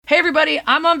Hey everybody,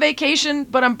 I'm on vacation,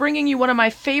 but I'm bringing you one of my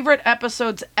favorite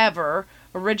episodes ever.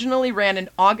 Originally ran in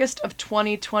August of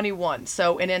 2021.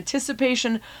 So in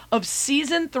anticipation of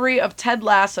season 3 of Ted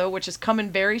Lasso, which is coming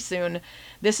very soon,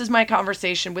 this is my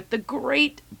conversation with the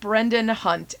great Brendan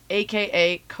Hunt,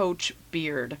 aka Coach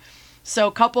Beard. So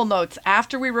couple notes.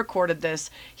 After we recorded this,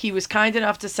 he was kind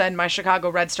enough to send my Chicago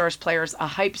Red Stars players a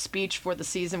hype speech for the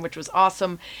season, which was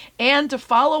awesome. And to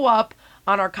follow up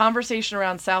on our conversation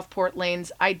around Southport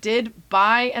Lanes, I did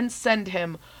buy and send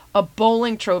him a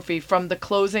bowling trophy from the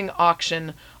closing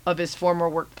auction of his former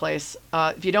workplace.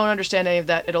 If you don't understand any of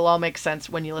that, it'll all make sense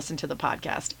when you listen to the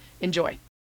podcast. Enjoy.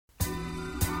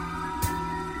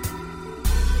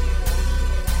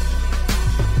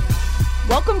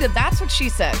 Welcome to That's What She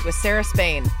Said with Sarah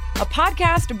Spain, a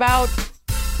podcast about,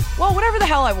 well, whatever the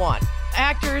hell I want.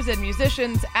 Actors and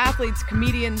musicians, athletes,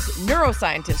 comedians,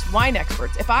 neuroscientists, wine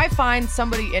experts. If I find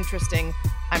somebody interesting,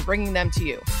 I'm bringing them to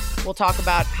you. We'll talk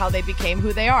about how they became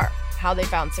who they are, how they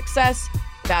found success,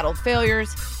 battled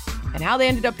failures, and how they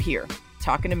ended up here,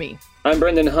 talking to me. I'm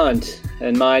Brendan Hunt,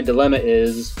 and my dilemma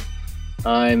is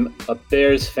I'm a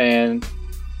Bears fan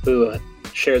who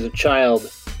shares a child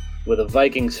with a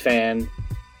Vikings fan,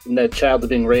 and that child is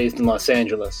being raised in Los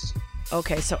Angeles.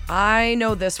 Okay, so I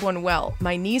know this one well.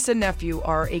 My niece and nephew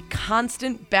are a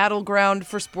constant battleground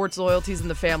for sports loyalties in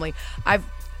the family. I've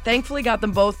thankfully got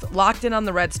them both locked in on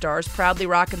the Red Stars, proudly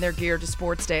rocking their gear to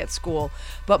sports day at school.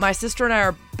 But my sister and I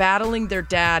are battling their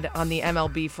dad on the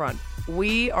MLB front.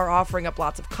 We are offering up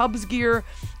lots of Cubs gear,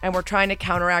 and we're trying to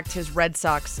counteract his Red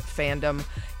Sox fandom.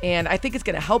 And I think it's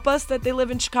going to help us that they live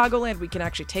in Chicagoland. We can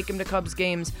actually take him to Cubs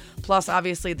games. Plus,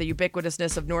 obviously, the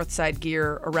ubiquitousness of Northside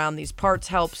gear around these parts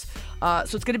helps. So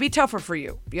it's going to be tougher for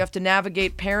you. You have to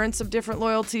navigate parents of different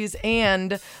loyalties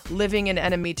and living in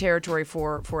enemy territory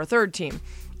for a third team.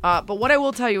 But what I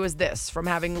will tell you is this, from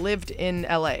having lived in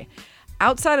LA.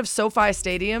 Outside of SoFi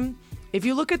Stadium, if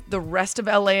you look at the rest of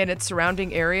LA and its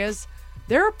surrounding areas,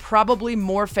 there are probably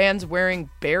more fans wearing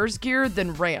Bears gear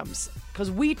than Rams.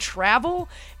 Because we travel,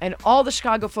 and all the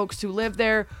Chicago folks who live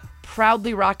there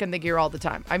proudly rocking the gear all the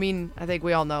time. I mean, I think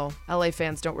we all know LA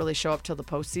fans don't really show up till the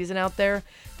postseason out there.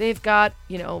 They've got,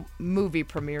 movie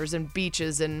premieres and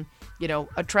beaches and,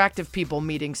 attractive people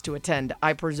meetings to attend,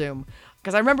 I presume.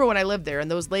 Because I remember when I lived there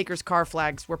and those Lakers car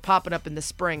flags were popping up in the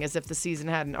spring as if the season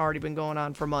hadn't already been going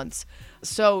on for months.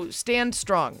 So stand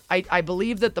strong. I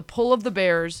believe that the pull of the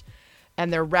Bears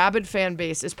and their rabid fan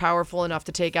base is powerful enough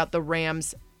to take out the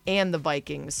Rams and the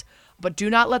Vikings. But do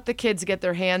not let the kids get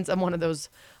their hands on one of those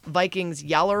Vikings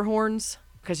Yaller horns.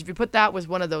 Because if you put that with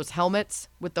one of those helmets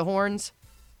with the horns,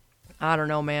 I don't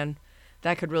know, man.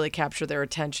 That could really capture their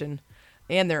attention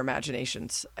and their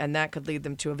imaginations. And that could lead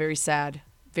them to a very sad,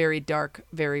 very dark,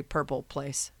 very purple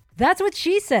place. That's what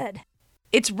she said.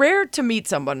 It's rare to meet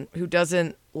someone who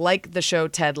doesn't like the show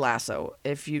Ted Lasso.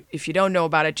 If you don't know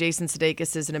about it, Jason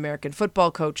Sudeikis is an American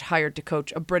football coach hired to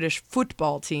coach a British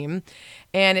football team.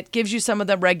 And it gives you some of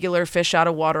the regular fish out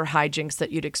of water hijinks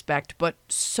that you'd expect, but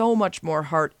so much more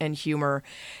heart and humor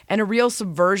and a real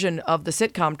subversion of the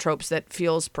sitcom tropes that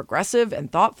feels progressive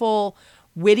and thoughtful,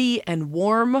 witty and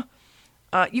warm.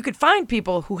 You could find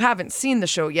people who haven't seen the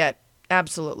show yet.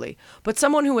 Absolutely. But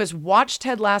someone who has watched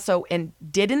Ted Lasso and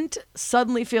didn't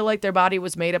suddenly feel like their body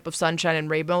was made up of sunshine and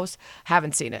rainbows,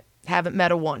 haven't seen it, haven't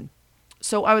met a one.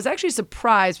 So I was actually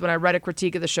surprised when I read a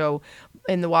critique of the show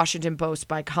in the Washington Post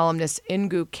by columnist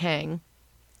Ingu Kang.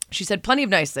 She said plenty of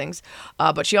nice things,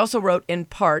 but she also wrote in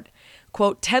part,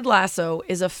 quote, Ted Lasso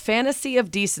is a fantasy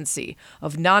of decency,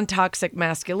 of non-toxic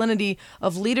masculinity,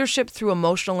 of leadership through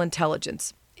emotional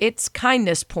intelligence. It's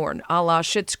kindness porn, a la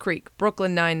Schitt's Creek,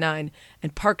 Brooklyn Nine-Nine,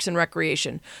 and Parks and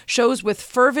Recreation. Shows with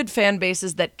fervid fan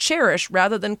bases that cherish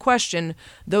rather than question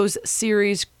those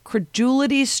series'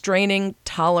 credulity-straining,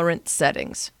 tolerant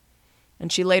settings.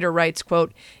 And she later writes,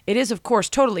 quote, it is, of course,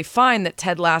 totally fine that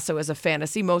Ted Lasso is a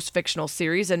fantasy. Most fictional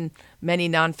series, and many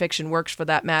nonfiction works for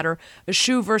that matter,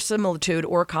 eschew verisimilitude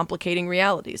or complicating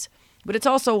realities. But it's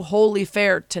also wholly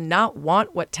fair to not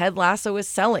want what Ted Lasso is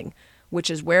selling, which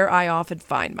is where I often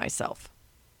find myself.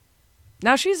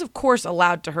 Now, she's, of course,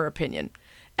 allowed to her opinion.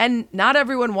 And not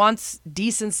everyone wants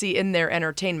decency in their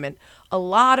entertainment. A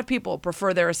lot of people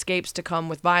prefer their escapes to come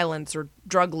with violence or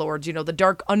drug lords, the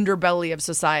dark underbelly of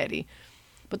society.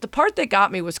 But the part that got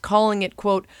me was calling it,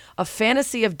 quote, a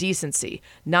fantasy of decency,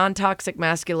 non-toxic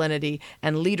masculinity,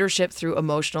 and leadership through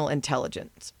emotional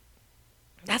intelligence.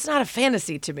 That's not a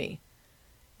fantasy to me.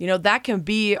 That can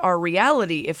be our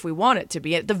reality if we want it to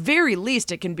be. At the very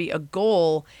least, it can be a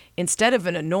goal instead of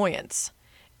an annoyance.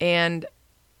 And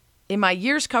in my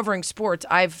years covering sports,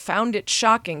 I've found it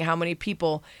shocking how many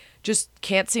people just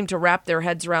can't seem to wrap their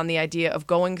heads around the idea of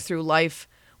going through life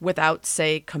without,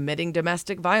 say, committing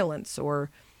domestic violence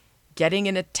or getting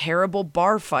in a terrible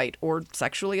bar fight or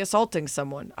sexually assaulting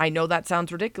someone. I know that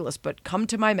sounds ridiculous, but come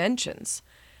to my mentions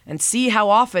and see how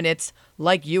often it's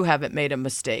like you haven't made a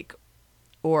mistake,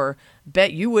 or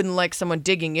bet you wouldn't like someone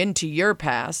digging into your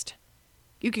past.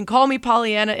 You can call me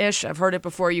Pollyanna-ish. I've heard it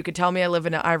before. You could tell me I live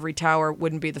in an ivory tower.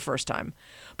 Wouldn't be the first time.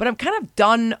 But I'm kind of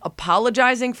done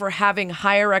apologizing for having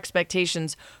higher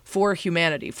expectations for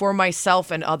humanity, for myself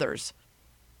and others.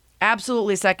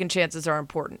 Absolutely, second chances are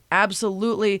important.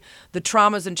 Absolutely, the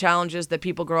traumas and challenges that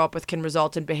people grow up with can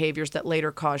result in behaviors that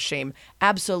later cause shame.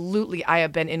 Absolutely, I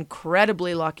have been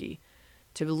incredibly lucky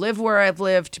to live where I've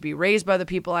lived, to be raised by the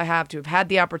people I have, to have had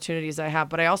the opportunities I have.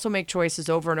 But I also make choices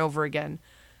over and over again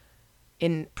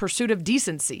in pursuit of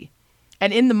decency.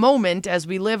 And in the moment, as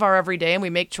we live our everyday and we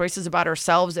make choices about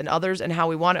ourselves and others and how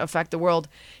we want to affect the world,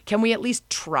 can we at least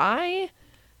try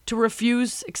to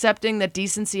refuse accepting that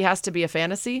decency has to be a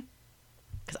fantasy?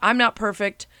 Because I'm not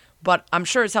perfect, but I'm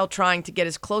sure as hell trying to get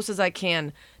as close as I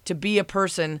can to be a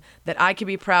person that I can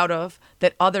be proud of,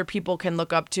 that other people can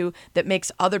look up to, that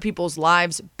makes other people's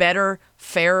lives better,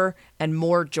 fairer, and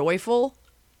more joyful.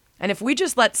 And if we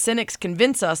just let cynics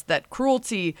convince us that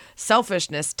cruelty,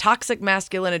 selfishness, toxic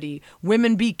masculinity,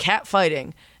 women be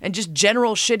catfighting, and just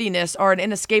general shittiness are an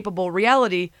inescapable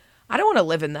reality, I don't want to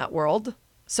live in that world.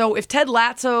 So if Ted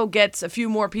Lasso gets a few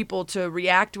more people to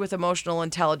react with emotional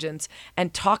intelligence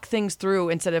and talk things through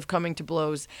instead of coming to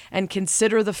blows and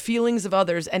consider the feelings of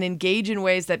others and engage in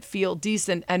ways that feel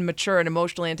decent and mature and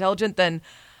emotionally intelligent, then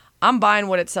I'm buying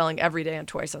what it's selling every day and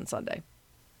twice on Sunday.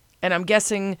 And I'm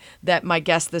guessing that my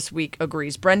guest this week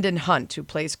agrees. Brendan Hunt, who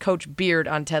plays Coach Beard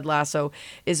on Ted Lasso,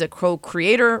 is a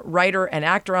co-creator, writer, and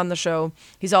actor on the show.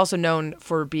 He's also known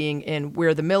for being in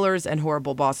We're the Millers and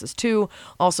Horrible Bosses 2.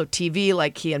 Also TV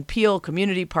like Key and Peele,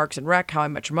 Community, Parks and Rec, How I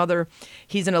Met Your Mother.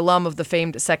 He's an alum of the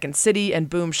famed Second City and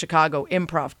Boom Chicago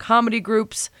improv comedy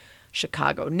groups,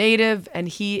 Chicago native, and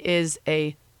he is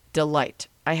a delight.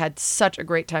 I had such a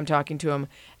great time talking to him,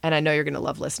 and I know you're going to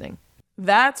love listening.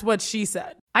 That's what she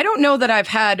said. I don't know that I've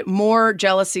had more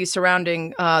jealousy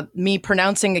surrounding me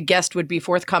pronouncing a guest would be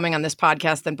forthcoming on this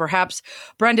podcast than perhaps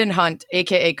Brendan Hunt,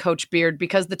 a.k.a. Coach Beard,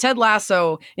 because the Ted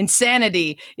Lasso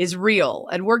insanity is real.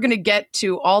 And we're going to get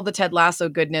to all the Ted Lasso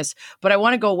goodness, but I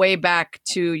want to go way back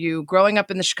to you growing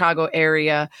up in the Chicago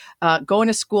area, going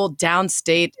to school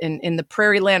downstate in the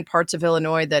prairie land parts of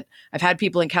Illinois that I've had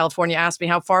people in California ask me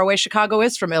how far away Chicago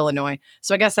is from Illinois.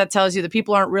 So I guess that tells you that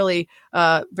people aren't really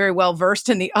very well versed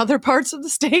in the other parts of the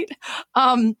state.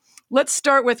 Let's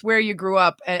start with where you grew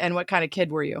up and what kind of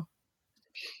kid were you?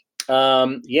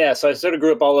 So I sort of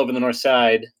grew up all over the North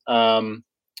Side. My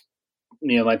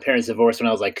parents divorced when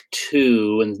I was like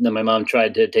 2, and then my mom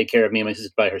tried to take care of me and my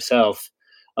sister by herself.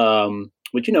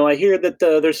 Which, I hear that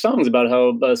there's songs about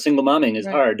how single momming is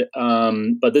hard.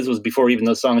 But this was before even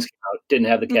those songs came out. Didn't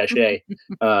have the cachet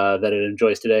that it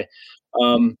enjoys today.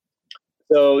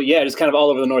 Just kind of all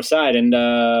over the North Side.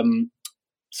 And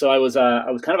so I was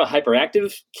kind of a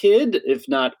hyperactive kid, if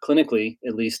not clinically,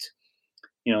 at least,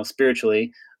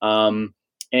 spiritually,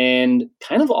 and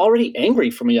kind of already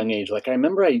angry from a young age. Like I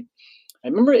remember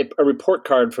a report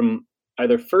card from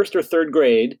either first or third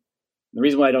grade. The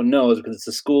reason why I don't know is because it's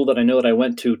a school that I know that I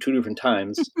went to 2 different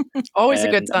times. Always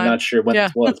a good time. I'm not sure when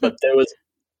this was, but there was.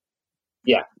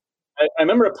 Yeah, I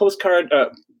remember a report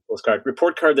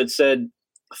card that said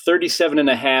 37 and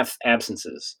a half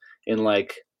absences in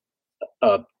like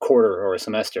a quarter or a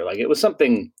semester. Like it was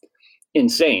something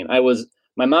insane.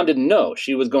 My mom didn't know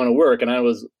she was going to work, and I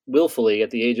was willfully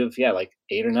at the age of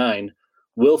 8 or 9,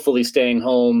 willfully staying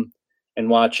home and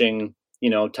watching,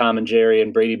 Tom and Jerry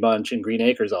and Brady Bunch and Green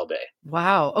Acres all day.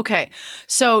 Wow. Okay.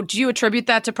 So do you attribute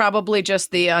that to probably just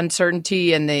the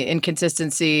uncertainty and the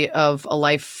inconsistency of a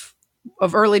life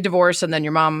of early divorce and then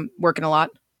your mom working a lot?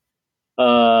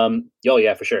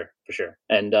 Yeah, for sure.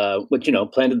 And, which,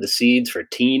 planted the seeds for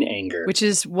teen anger. Which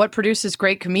is what produces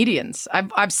great comedians.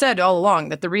 I've said all along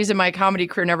that the reason my comedy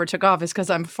career never took off is because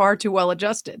I'm far too well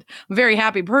adjusted. I'm a very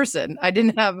happy person. I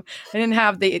didn't have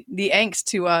the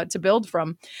angst to build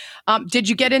from. Did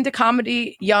you get into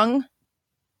comedy young?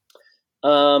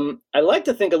 I like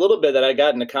to think a little bit that I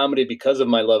got into comedy because of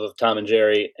my love of Tom and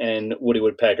Jerry and Woody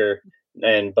Woodpecker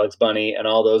and Bugs Bunny and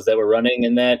all those that were running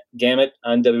in that gamut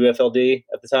on WFLD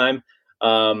at the time.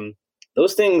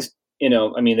 Those things,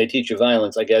 they teach you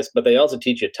violence, I guess, but they also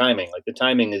teach you timing. Like the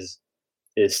timing is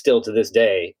still to this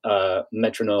day,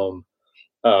 metronome,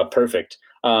 perfect.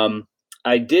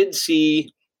 I did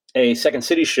see a Second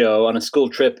City show on a school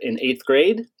trip in 8th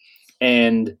grade.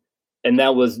 And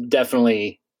that was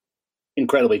definitely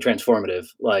incredibly transformative.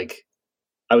 Like,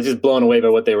 I was just blown away by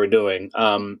what they were doing.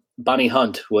 Bonnie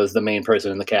Hunt was the main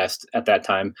person in the cast at that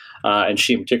time, and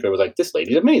she in particular was like, "This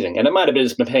lady's amazing." And I might have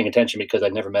just been paying attention because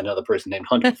I'd never met another person named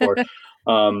Hunt before,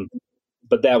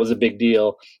 but that was a big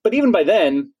deal. But even by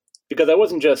then, because I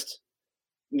wasn't just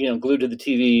glued to the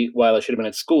TV while I should have been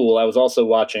at school, I was also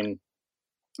watching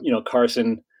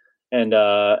Carson and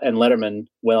Letterman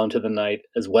well into the night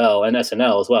as well, and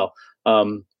SNL as well.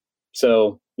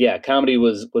 So yeah, comedy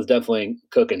was definitely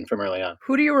cooking from early on.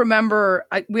 Who do you remember?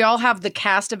 We all have the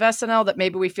cast of SNL that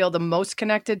maybe we feel the most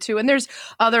connected to. And there's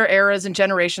other eras and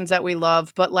generations that we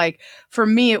love. But like for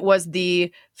me, it was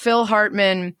the Phil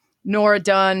Hartman, Nora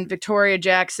Dunn, Victoria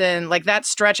Jackson. Like that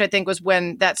stretch, I think, was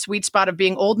when that sweet spot of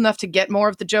being old enough to get more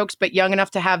of the jokes, but young enough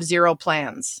to have zero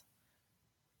plans.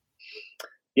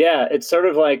 Yeah, it's sort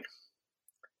of like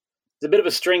it's a bit of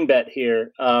a string bet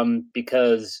here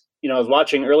because I was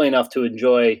watching early enough to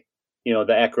enjoy, the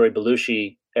Aykroyd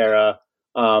Belushi era,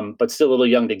 but still a little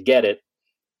young to get it.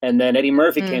 And then Eddie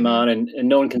Murphy came on, and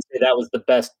no one can say that was the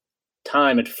best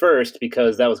time at first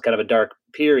because that was kind of a dark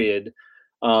period.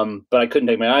 But I couldn't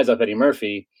take my eyes off Eddie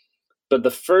Murphy. But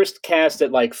the first cast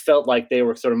that like felt like they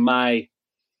were sort of my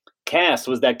cast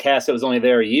was that cast that was only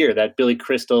there a year. That Billy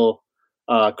Crystal,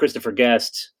 Christopher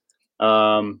Guest,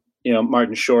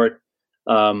 Martin Short.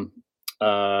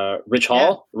 Rich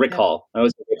Hall, Rick Hall. I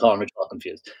always get Rick Hall and Rich Hall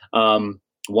confused. One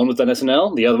was on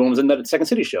SNL. The other one was in that Second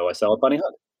City show I saw with Bonnie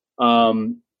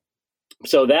Hunt.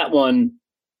 So that one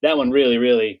really,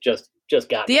 really just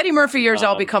got the me. Eddie Murphy years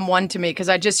all become one to me because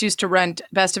I just used to rent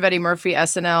Best of Eddie Murphy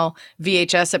SNL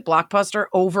VHS at Blockbuster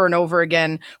over and over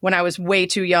again when I was way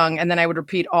too young, and then I would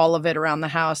repeat all of it around the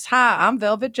house. Hi, I'm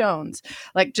Velvet Jones,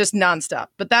 like just nonstop.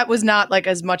 But that was not like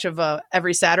as much of a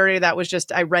every Saturday. That was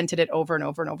just I rented it over and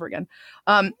over and over again.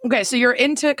 Okay, so you're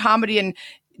into comedy, and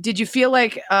did you feel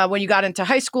like when you got into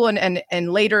high school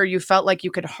and later you felt like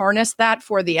you could harness that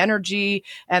for the energy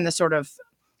and the sort of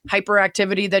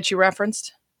hyperactivity that you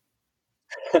referenced?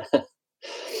 I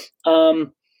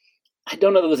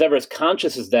don't know that I was ever as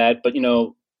conscious as that, but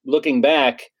looking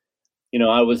back,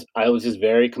 I was just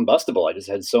very combustible. I just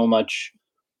had so much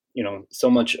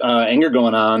anger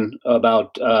going on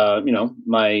about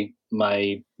my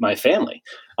family.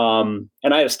 And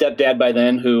I had a stepdad by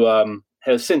then who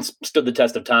has since stood the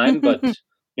test of time, but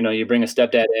you bring a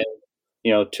stepdad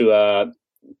in, to a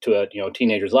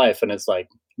teenager's life, and it's like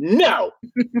no.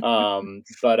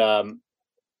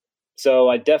 So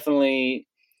I definitely,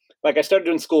 like, I started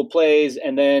doing school plays,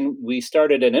 and then we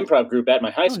started an improv group at my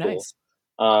high school, nice.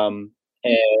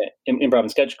 Improv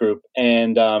and sketch group,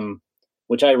 and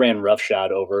which I ran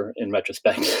roughshod over in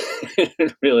retrospect. It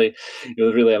was really,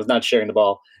 I was not sharing the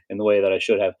ball in the way that I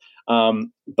should have.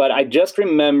 But I just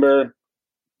remember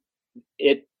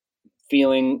it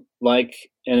feeling like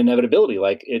an inevitability,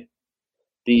 like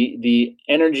the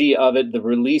energy of it, the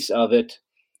release of it,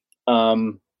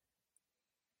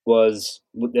 was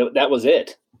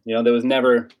it. There was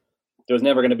never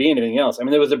going to be anything else. I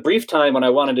mean, there was a brief time when I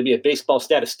wanted to be a baseball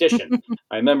statistician.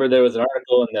 I remember there was an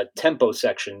article in the Tempo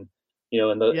section,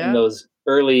 in those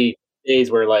early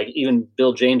days where like even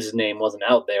Bill James's name wasn't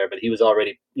out there, but he was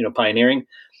already, pioneering.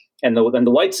 And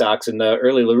the White Sox in the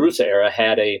early La Russa era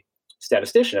had a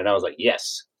statistician, and I was like,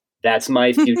 yes, that's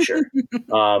my future.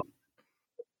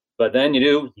 But then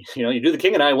you do The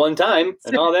King and I one time,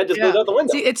 and all that just goes out the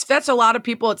window. See, that's a lot of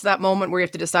people. It's that moment where you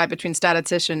have to decide between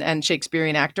statistician and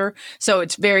Shakespearean actor. So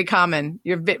it's very common.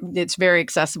 It's very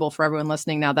accessible for everyone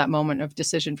listening now, that moment of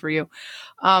decision for you.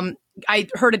 I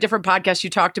heard a different podcast. You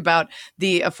talked about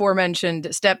the aforementioned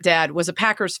stepdad was a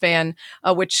Packers fan,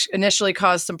 which initially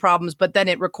caused some problems, but then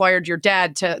it required your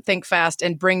dad to think fast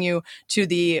and bring you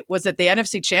to was it the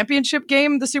NFC Championship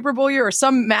game, the Super Bowl year, or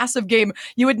some massive game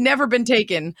you had never been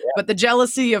taken, but the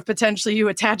jealousy of potentially you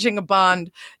attaching a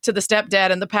bond to the stepdad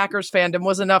and the Packers fandom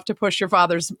was enough to push your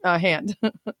father's hand.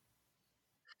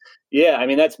 Yeah, I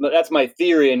mean, that's my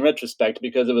theory in retrospect,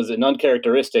 because it was an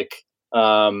uncharacteristic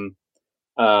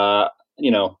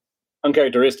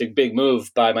uncharacteristic big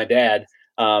move by my dad.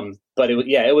 But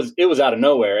it was out of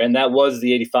nowhere. And that was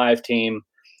the 85 team,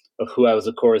 who I was,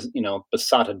 of course,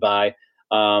 besotted by.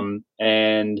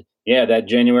 And yeah, that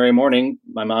January morning,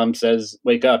 my mom says,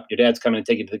 "Wake up, your dad's coming to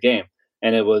take you to the game."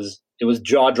 And it was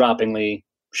jaw-droppingly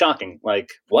shocking.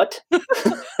 Like, what?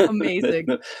 Amazing.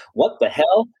 What the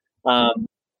hell?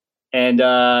 And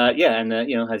as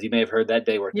you may have heard, that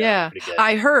day worked out pretty good.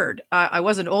 I heard. I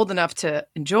wasn't old enough to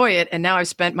enjoy it, and now I've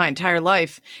spent my entire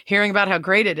life hearing about how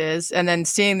great it is, and then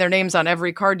seeing their names on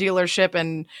every car dealership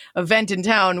and event in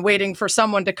town, waiting for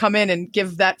someone to come in and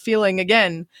give that feeling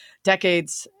again,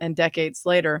 decades and decades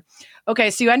later. Okay,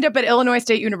 so you end up at Illinois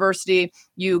State University.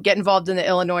 You get involved in the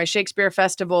Illinois Shakespeare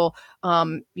Festival.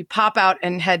 You pop out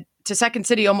and head to Second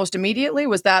City almost immediately.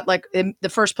 Was that like the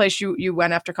first place you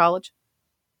went after college?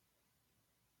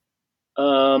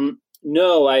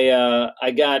 No,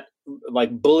 I got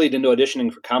like bullied into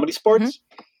auditioning for Comedy Sports,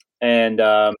 and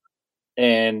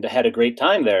had a great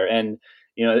time there. And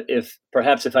if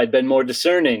I'd been more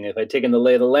discerning, if I'd taken the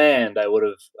lay of the land, I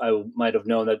might have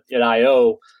known that at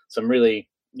IO some really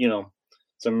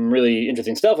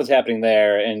interesting stuff was happening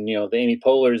there, and the Amy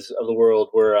Pohlers of the world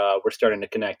were starting to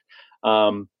connect.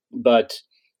 But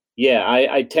yeah,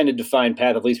 I tended to find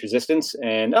path of least resistance,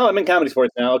 and I'm in Comedy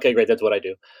Sports now. Okay, great, that's what I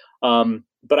do.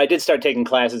 But I did start taking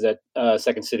classes at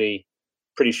Second City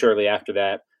pretty shortly after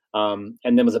that, and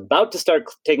then was about to start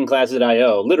taking classes at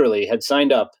IO. Literally had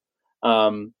signed up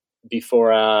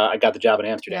before I got the job in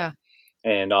Amsterdam,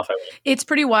 and off I went. It's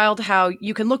pretty wild how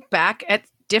you can look back at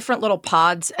different little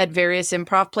pods at various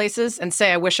improv places and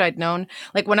say, I wish I'd known.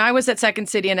 Like when I was at Second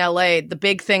City in LA, the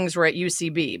big things were at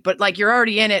UCB, but like you're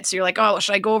already in it. So you're like, oh,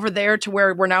 should I go over there to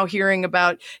where we're now hearing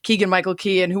about Keegan-Michael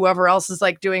Key and whoever else is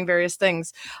like doing various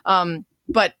things.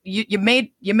 But you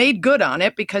made good on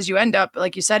it because you end up,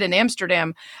 like you said, in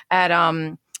Amsterdam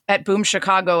at Boom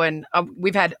Chicago. And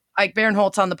we've had Ike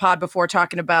Barinholtz on the pod before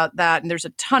talking about that. And there's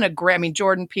a ton of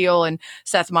Jordan Peele and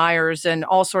Seth Meyers and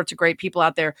all sorts of great people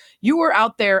out there. You were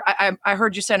out there. I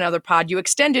heard you say in another pod, you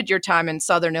extended your time in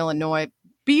Southern Illinois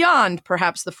beyond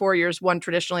perhaps the 4 years one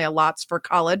traditionally allots for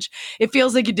college. It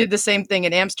feels like you did the same thing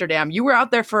in Amsterdam. You were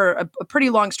out there for a pretty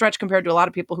long stretch compared to a lot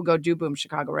of people who go do Boom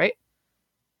Chicago, right?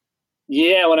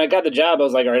 Yeah, when I got the job, I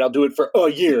was like, all right, I'll do it for a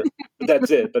year. But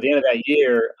that's it. But at the end of that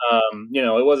year,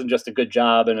 it wasn't just a good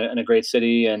job and a great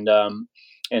city and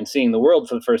seeing the world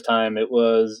for the first time. It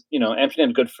was,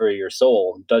 Amsterdam's good for your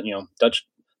soul. Dutch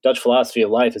philosophy of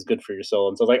life is good for your soul.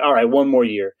 And so I was like, all right, one more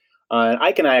year.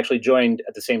 Ike and I actually joined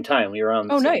at the same time. We were on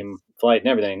the same flight and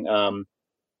everything.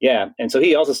 And so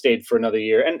he also stayed for another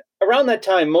year. And around that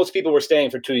time, most people were staying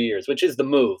for 2 years, which is the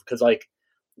move. Because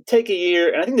take a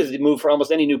year, and I think this is the move for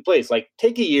almost any new place. Like,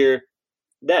 take a year,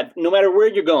 that no matter where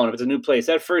you're going, if it's a new place,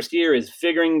 that first year is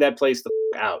figuring that place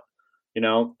out,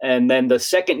 and then the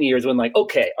second year is when like,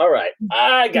 okay, all right,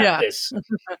 I got this.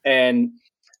 and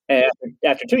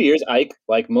after 2 years, Ike,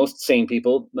 like most sane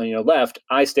people, left.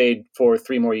 I stayed for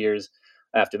 3 more years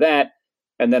after that.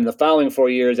 And then the following 4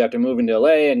 years after moving to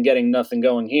LA and getting nothing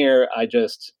going here, I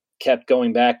just kept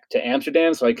going back to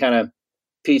Amsterdam. So I kind of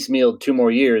piecemealed 2 more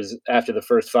years after the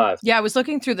first 5. Yeah, I was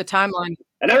looking through the timeline.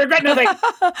 And I regret nothing.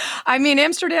 I mean,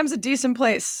 Amsterdam's a decent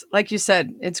place. Like you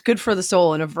said, it's good for the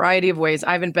soul in a variety of ways.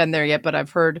 I haven't been there yet, but I've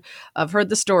heard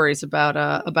the stories about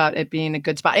it being a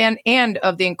good spot and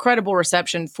of the incredible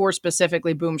reception for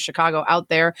specifically Boom Chicago out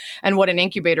there and what an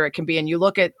incubator it can be. And you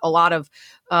look at a lot of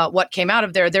what came out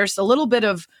of there. There's a little bit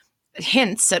of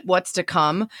hints at what's to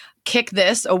come. Kick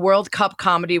This, a World Cup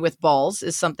comedy with balls,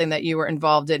 is something that you were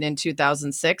involved in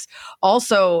 2006.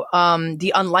 Also,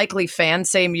 The Unlikely Fan,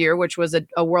 same year, which was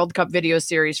a World Cup video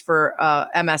series for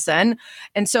MSN.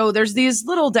 And so there's these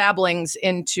little dabblings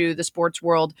into the sports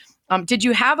world. Did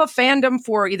you have a fandom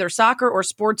for either soccer or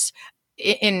sports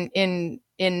in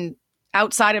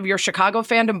outside of your Chicago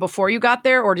fandom before you got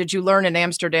there, or did you learn in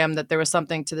Amsterdam that there was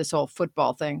something to this whole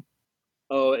football thing?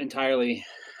 Oh, entirely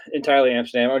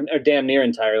Amsterdam, or damn near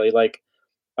entirely. Like,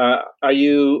 are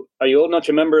you old enough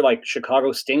to remember like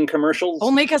Chicago Sting commercials?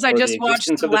 Only because I just watched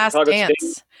The Last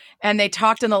Dance, and they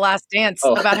talked in The Last Dance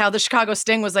about how the Chicago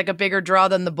Sting was like a bigger draw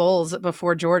than the Bulls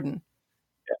before Jordan.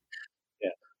 Yeah.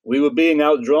 We were being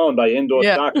outdrawn by indoor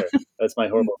soccer. That's my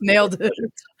horrible. Nailed it.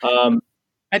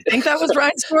 I think that was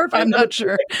Reinsdorf. I'm not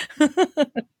sure.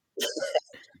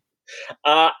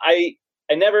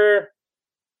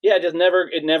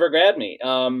 It never grabbed me.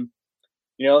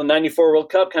 The 94 World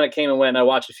Cup kind of came and went. I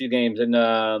watched a few games and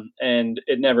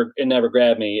it never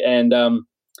grabbed me. And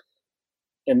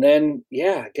then,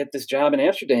 get this job in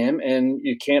Amsterdam and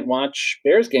you can't watch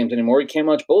Bears games anymore. You can't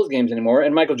watch Bulls games anymore.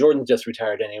 And Michael Jordan's just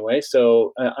retired anyway.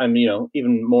 So I'm,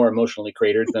 even more emotionally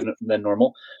cratered than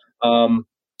normal.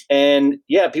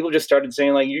 People just started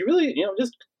saying like, you really,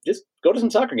 just go to some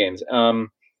soccer games.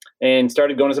 And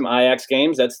started going to some Ajax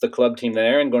games. That's the club team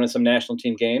there, and going to some national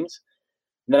team games.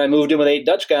 And then I moved in with 8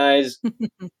 Dutch guys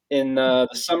in the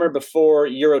summer before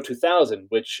Euro 2000,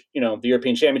 which, the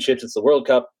European Championships, it's the World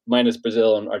Cup minus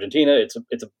Brazil and Argentina. It's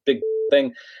a big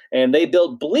thing. And they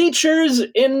built bleachers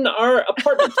in our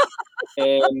apartment.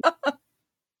 And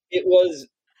it was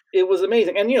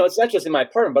amazing. And, it's not just in my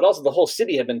apartment, but also the whole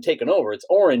city had been taken over. It's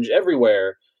orange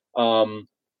everywhere.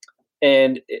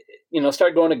 And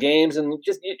start going to games and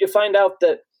just you find out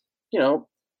that,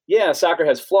 soccer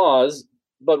has flaws,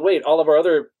 but wait, all of our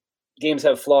other games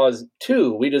have flaws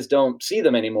too. We just don't see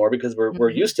them anymore because we're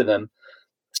used to them.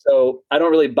 So I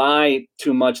don't really buy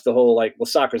too much the whole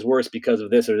soccer's worse because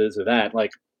of this or this or that.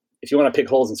 Like, if you want to pick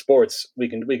holes in sports, we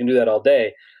can do that all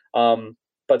day.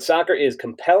 But soccer is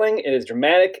compelling. It is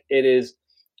dramatic. It's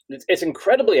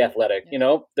incredibly athletic.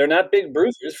 They're not big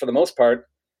bruisers for the most part.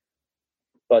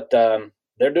 But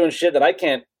they're doing shit that I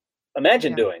can't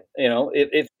imagine doing,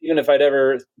 even if I'd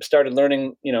ever started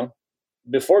learning,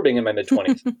 before being in my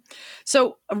mid-20s.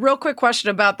 So a real quick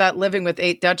question about that living with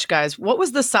 8 Dutch guys. What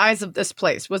was the size of this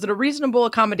place? Was it a reasonable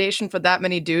accommodation for that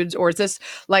many dudes? Or is this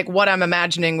like what I'm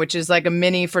imagining, which is like a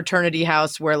mini fraternity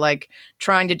house where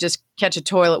trying to just catch a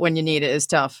toilet when you need it is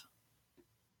tough?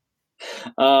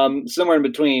 Somewhere in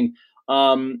between.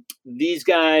 These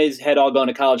guys had all gone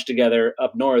to college together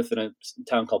up north in a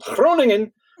town called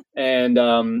Groningen, and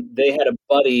they had a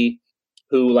buddy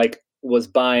who was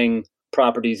buying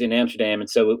properties in Amsterdam, and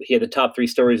so he had the top 3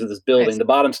 stories of this building. Nice. The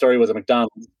bottom story was a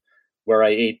McDonald's where I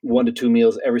ate 1 to 2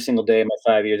 meals every single day in my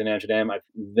 5 years in Amsterdam. I'm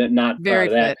not very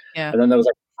proud of that. Fit, yeah. And then there was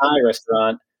a Thai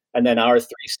restaurant, and then our 3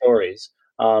 stories.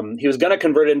 He was going to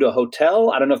convert it into a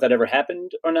hotel. I don't know if that ever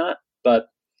happened or not, but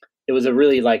it was a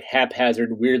really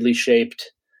haphazard, weirdly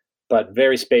shaped, but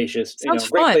very spacious. Sounds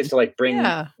great fun. place to bring.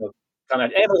 Yeah.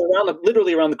 And it was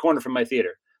literally around the corner from my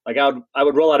theater. I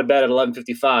would roll out of bed at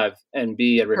 11:55 and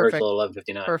be at rehearsal at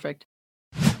 11:59. Perfect.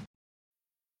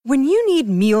 When you need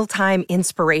mealtime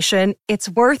inspiration, it's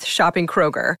worth shopping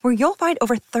Kroger, where you'll find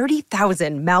over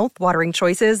 30,000 mouth-watering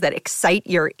choices that excite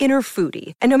your inner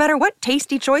foodie. And no matter what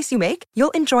tasty choice you make,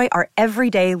 you'll enjoy our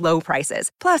everyday low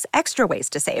prices, plus extra ways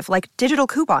to save, like digital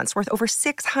coupons worth over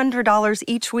 $600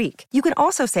 each week. You can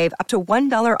also save up to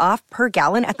 $1 off per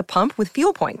gallon at the pump with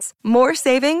fuel points. More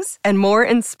savings and more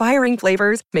inspiring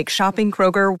flavors make shopping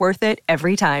Kroger worth it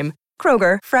every time.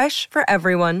 Kroger, fresh for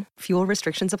everyone. Fuel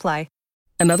restrictions apply.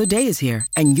 Another day is here,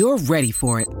 and you're ready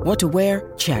for it. What to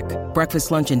wear? Check.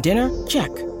 Breakfast, lunch, and dinner? Check.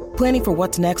 Planning for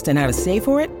what's next and how to save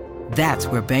for it? That's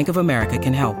where Bank of America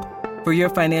can help. For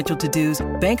your financial to-dos,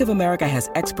 Bank of America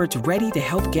has experts ready to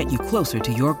help get you closer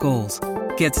to your goals.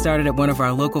 Get started at one of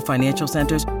our local financial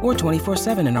centers or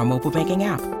 24/7 in our mobile banking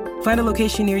app. Find a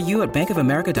location near you at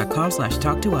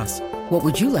bankofamerica.com/talktous. What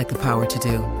would you like the power to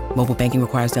do? Mobile banking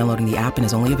requires downloading the app and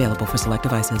is only available for select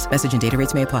devices. Message and data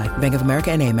rates may apply. Bank of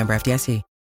America N.A., member FDIC.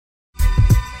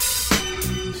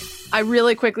 I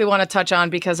really quickly want to touch on,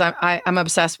 because I'm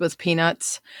obsessed with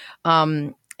Peanuts,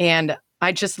 and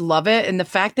I just love it. And the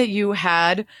fact that you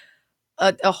had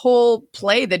a whole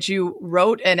play that you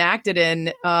wrote and acted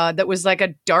in that was like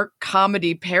a dark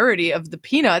comedy parody of the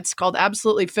Peanuts called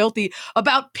Absolutely Filthy,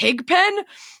 about Pigpen,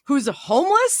 who's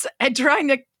homeless and trying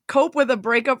to cope with a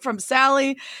breakup from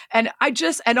Sally. And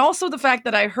also the fact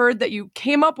that I heard that you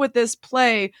came up with this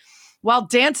play while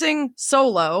dancing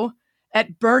solo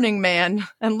at Burning Man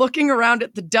and looking around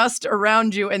at the dust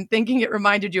around you and thinking it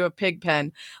reminded you of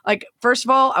Pigpen. First of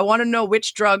all, I want to know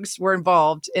which drugs were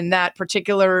involved in that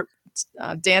particular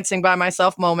dancing by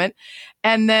myself moment.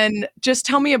 And then just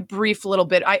tell me a brief little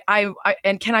bit.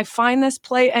 And can I find this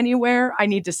play anywhere? I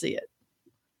need to see it.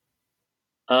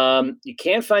 You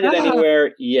can't find it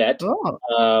anywhere yet,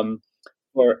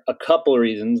 for a couple of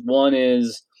reasons. One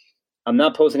is I'm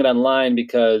not posting it online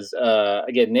because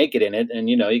I get naked in it, and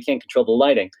you can't control the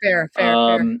lighting. Fair.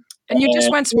 And you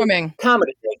just went swimming.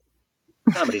 Comedy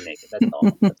naked. That's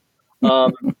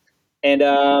all. And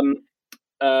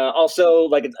also,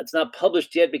 it's not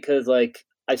published yet because I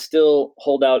still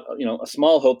hold out a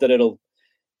small hope that it'll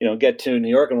get to New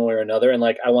York in one way or another, and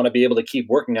I want to be able to keep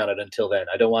working on it until then.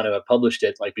 I don't want to have published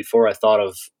it before I thought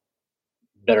of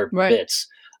better bits.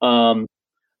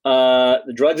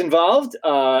 The drugs involved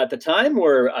at the time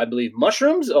were, I believe,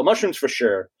 mushrooms. Oh, mushrooms for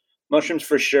sure.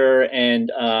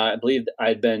 And I believe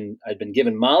I'd been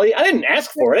given Molly. I didn't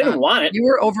ask for it. I didn't want it. You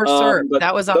were overserved.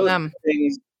 That was on them.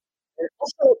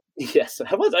 Also, yes,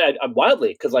 I was. I wildly,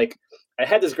 because I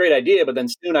had this great idea, but then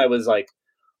soon I was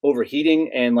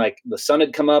overheating, and the sun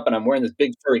had come up, and I'm wearing this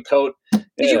big furry coat.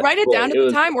 Did you write it down at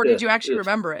the time, or did you actually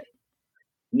remember it?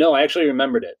 No, I actually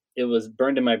remembered it. It was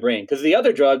burned in my brain because the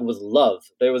other drug was love.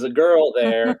 There was a girl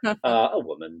there, a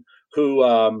woman who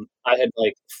I had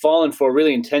fallen for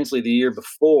really intensely the year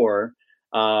before,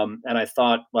 and I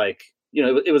thought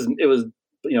it was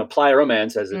playa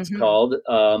romance as it's called.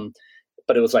 But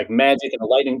but it was like magic and a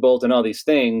lightning bolt and all these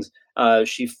things.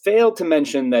 She failed to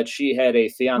mention that she had a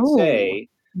fiance.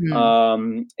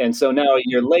 And so now a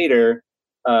year later,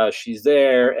 she's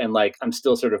there, and like I'm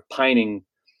still sort of pining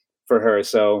for her.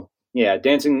 So yeah,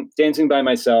 dancing by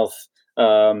myself,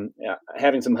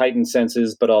 having some heightened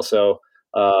senses, but also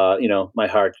my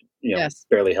heart Yes.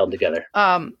 barely held together.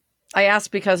 I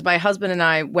asked because my husband and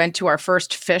I went to our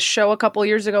first Phish show a couple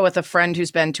years ago with a friend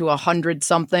who's been to 100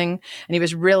 something. And he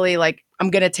was really like, I'm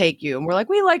going to take you. And we're like,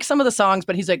 we like some of the songs,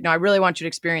 but he's like, no, I really want you to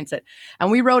experience it. And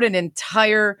we wrote an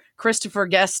entire Christopher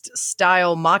Guest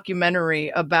style mockumentary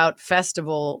about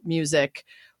festival music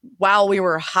while we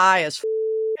were high as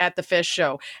at the Phish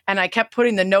show. And I kept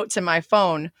putting the notes in my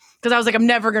phone because I was like, I'm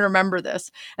never going to remember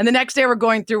this. And the next day we're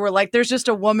going through, we're like, there's just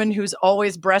a woman who's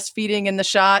always breastfeeding in the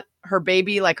shot, her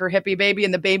baby, like her hippie baby,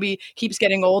 and the baby keeps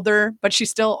getting older, but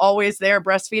she's still always there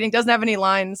breastfeeding, doesn't have any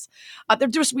lines.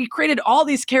 We created all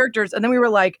these characters, and then we were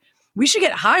like, we should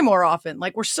get high more often.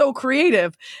 Like, we're so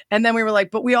creative. And then we were like,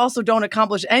 but we also don't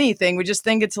accomplish anything. We just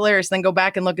think it's hilarious. Then go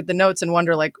back and look at the notes and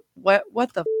wonder, like, what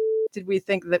the did we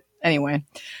think that? Anyway.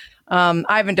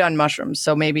 I haven't done mushrooms,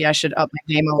 so maybe I should up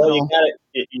my game a little.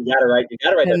 You got to write.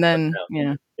 And then,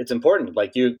 yeah, it's important.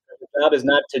 Like your job is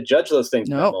not to judge those things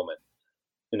in that moment.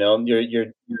 Your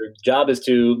job is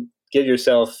to give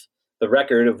yourself the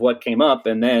record of what came up,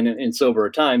 and then in sober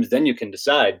times, then you can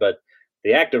decide. But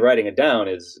the act of writing it down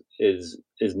is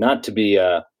not to be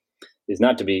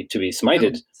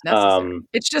smited.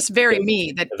 It's just very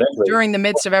me that during the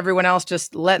midst of everyone else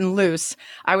just letting loose,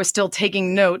 I was still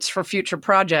taking notes for future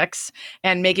projects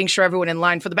and making sure everyone in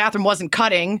line for the bathroom wasn't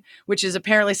cutting, which is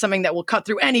apparently something that will cut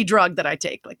through any drug that I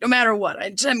take. Like, no matter what,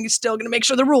 I'm still going to make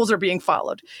sure the rules are being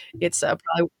followed. It's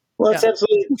probably... Well, it's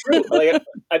absolutely true. Like,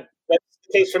 that's the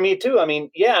case for me too. I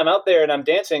mean, yeah, I'm out there and I'm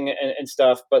dancing and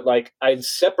stuff, but like I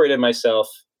separated myself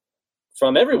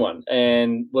from everyone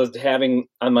and was having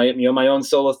on my own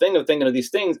solo thing of thinking of these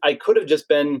things. I could have just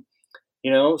been,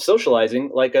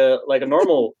 socializing like a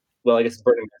normal, well, I guess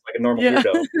Burning Man, like a normal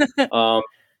weirdo.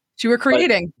 You were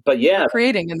creating, but yeah,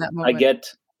 creating in that moment. I get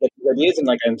ideas and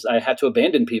like I had to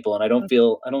abandon people, and I don't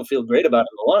feel great about it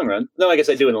in the long run. No, I guess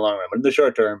I do in the long run, but in the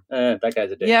short term, that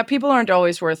guy's a dick. Yeah, people aren't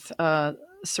always worth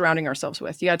surrounding ourselves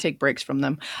with. You got to take breaks from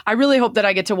them. I really hope that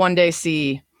I get to one day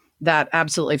see that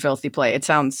Absolutely Filthy play. It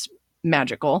sounds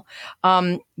magical.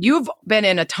 You've been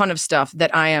in a ton of stuff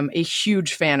that I am a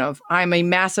huge fan of. I'm a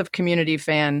massive Community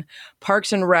fan.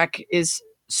 Parks and Rec is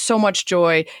so much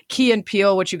joy. Key and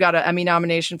Peele, which you got an Emmy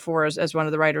nomination for as one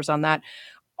of the writers on that.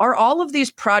 Are all of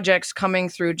these projects coming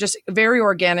through just very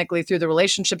organically through the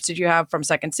relationships that you have from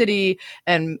Second City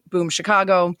and Boom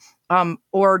Chicago?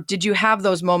 Or did you have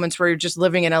those moments where you're just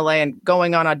living in LA and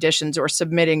going on auditions or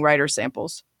submitting writer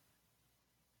samples?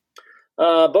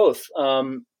 Both.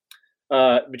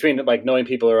 Between like knowing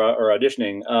people or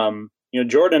auditioning.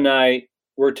 Jordan and I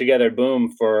worked together at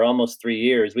Boom for almost 3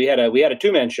 years. We had a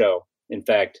 2-man show, in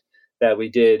fact, that we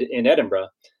did in Edinburgh.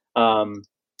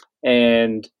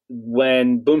 And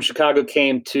when Boom Chicago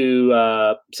came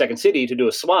to Second City to do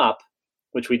a swap,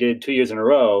 which we did 2 years in a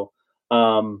row,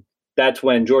 that's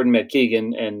when Jordan met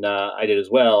Keegan, and I did as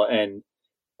well. And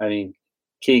I mean,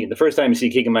 Keegan, the first time you see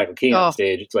Keegan-Michael Key on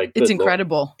stage, it's like, it's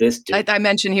incredible. This I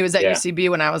mentioned he was at UCB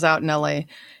when I was out in LA,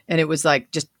 and it was like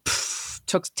just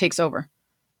takes over.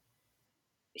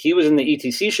 He was in the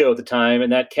ETC show at the time,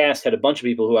 and that cast had a bunch of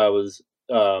people who I was,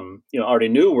 already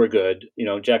knew were good.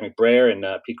 Jack McBrayer and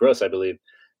Pete Gross, I believe.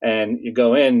 And you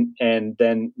go in, and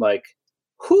then like,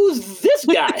 who's this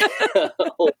guy?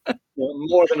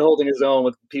 More than holding his own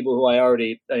with people who I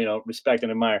already, respect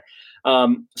and admire.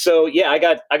 So yeah, I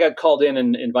got called in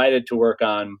and invited to work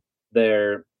on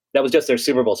that was just their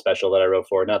Super Bowl special that I wrote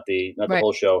for, not the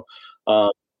whole show.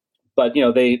 But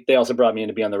they also brought me in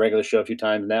to be on the regular show a few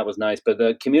times, and that was nice. But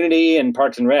the Community and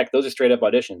Parks and Rec, those are straight up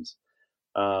auditions.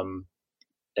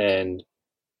 And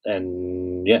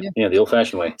the old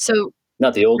fashioned way. So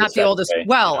not the oldest. Way.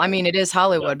 Well, I mean, it is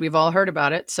Hollywood. Yeah. We've all heard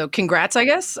about it. So congrats, I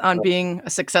guess, on being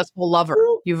a successful lover.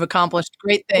 You've accomplished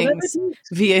great things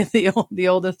via the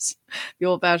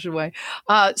old fashioned way.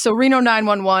 So Reno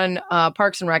 911,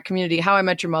 Parks and Rec, Community, How I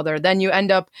Met Your Mother. Then you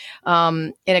end up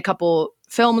in a couple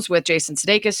films with Jason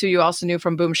Sudeikis, who you also knew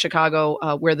from Boom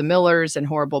Chicago, We're the Millers and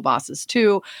Horrible Bosses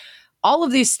 2. All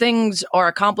of these things are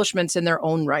accomplishments in their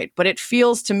own right. But it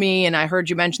feels to me, and I heard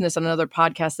you mention this on another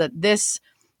podcast, that this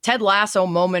Ted Lasso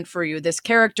moment for you, this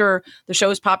character, the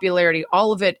show's popularity,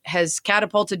 all of it has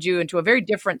catapulted you into a very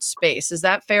different space. Is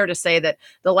that fair to say that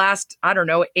the last,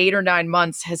 8 or 9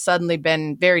 months has suddenly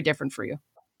been very different for you?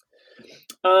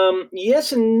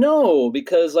 Yes and no,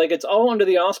 because like it's all under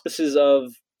the auspices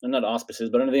of not auspices,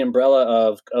 but under the umbrella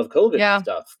of COVID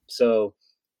stuff. So,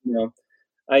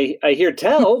 I hear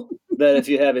tell that if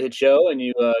you have a hit show and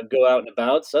you go out and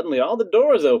about, suddenly all the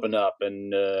doors open up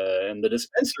and the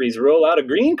dispensaries roll out a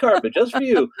green carpet just for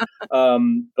you.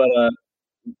 But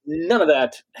none of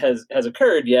that has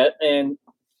occurred yet, and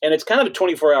it's kind of a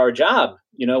 24-hour job,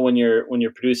 when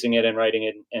you're producing it and writing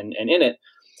it and in it.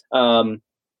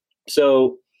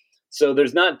 So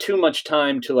there's not too much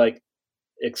time to like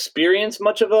experience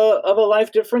much of a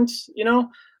life difference,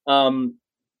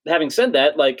 Having said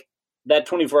that, like that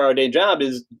 24-hour day job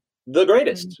is the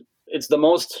greatest. Mm-hmm. It's the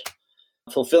most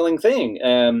fulfilling thing,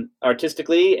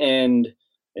 artistically and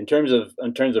in terms of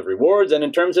rewards, and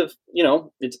in terms of,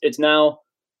 it's now,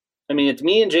 I mean, it's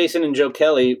me and Jason and Joe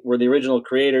Kelly were the original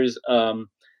creators. And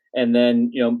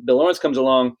then, Bill Lawrence comes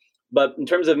along, but in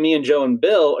terms of me and Joe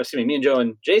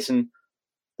and Jason,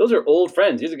 those are old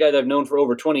friends. These are guys I've known for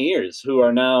over 20 years who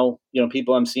are now,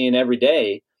 people I'm seeing every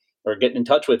day or getting in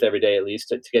touch with every day, at least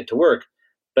to get to work.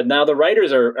 But now the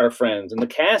writers are friends and the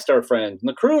cast are friends and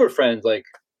the crew are friends. Like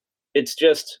it's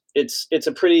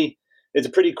a pretty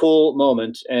cool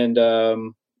moment. And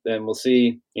then we'll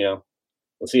see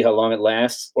how long it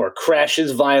lasts or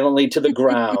crashes violently to the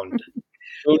ground.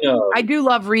 Who knows? I do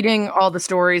love reading all the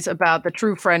stories about the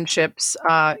true friendships,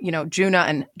 Juno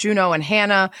and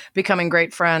Hannah becoming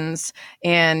great friends,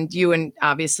 and you and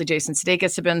obviously Jason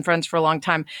Sudeikis have been friends for a long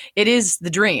time. It is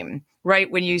the dream, right?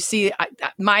 When you see,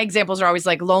 my examples are always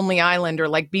like Lonely Island or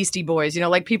like Beastie Boys,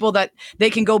 like people that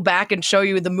they can go back and show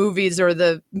you the movies or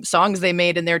the songs they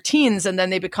made in their teens, and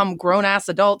then they become grown-ass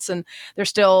adults and they're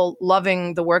still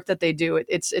loving the work that they do.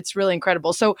 It's really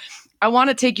incredible. So I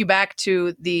want to take you back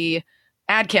to the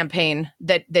ad campaign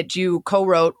that you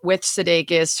co-wrote with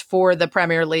Sudeikis for the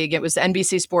Premier League. It was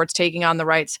NBC Sports taking on the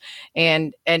rights,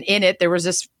 and in it there was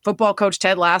this football coach,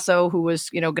 Ted Lasso, who was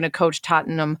going to coach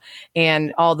Tottenham,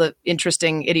 and all the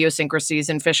interesting idiosyncrasies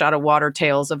and fish out of water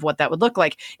tales of what that would look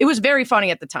like. It was very funny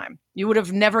at the time. You would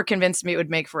have never convinced me it would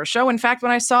make for a show. In fact,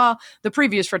 when I saw the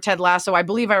previews for Ted Lasso, I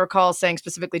believe I recall saying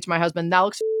specifically to my husband, "That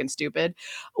looks fucking stupid,"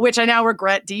 which I now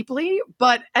regret deeply.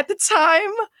 But at the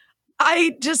time,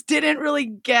 I just didn't really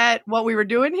get what we were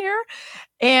doing here.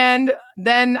 And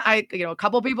then a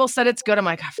couple people said it's good. I'm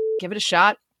like, give it a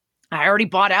shot. I already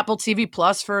bought Apple TV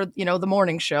Plus for, the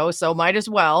morning show, so might as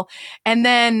well. And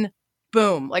then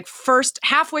boom, like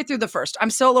halfway through the first, I'm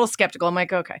still a little skeptical. I'm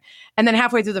like, okay. And then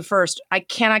halfway through the first, I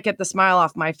cannot get the smile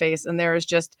off my face. And there is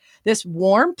just this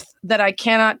warmth that I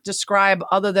cannot describe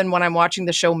other than when I'm watching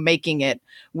the show Making It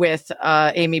with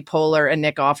Amy Poehler and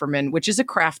Nick Offerman, which is a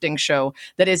crafting show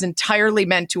that is entirely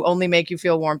meant to only make you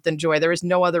feel warmth and joy. There is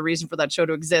no other reason for that show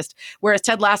to exist. Whereas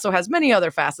Ted Lasso has many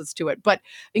other facets to it, but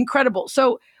incredible.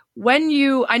 So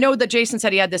I know that Jason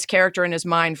said he had this character in his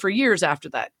mind for years after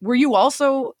that. Were you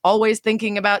also always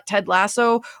thinking about Ted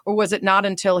Lasso, or was it not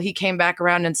until he came back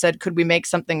around and said, could we make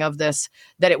something of this,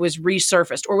 that it was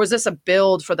resurfaced? Or was this a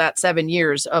build for that 7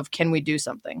 years of, can we do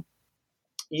something?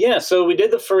 Yeah, so we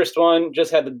did the first one,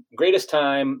 just had the greatest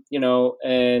time,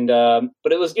 and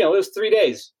but it was 3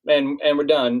 days and we're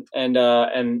done and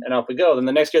off we go. Then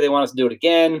the next year they want us to do it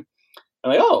again.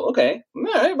 I'm like, oh, okay, all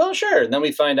right, well, sure. And then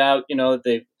we find out,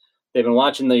 that they've been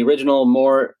watching the original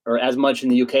more or as much in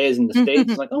the UK as in the States.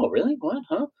 It's like, oh, really? What?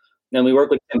 Huh? Then we work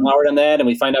with Tim Howard on that, and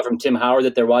we find out from Tim Howard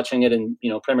that they're watching it in,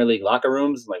 Premier League locker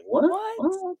rooms. I'm like, what?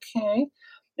 Oh, okay.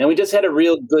 And we just had a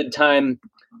real good time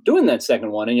doing that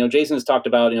second one. And, Jason's talked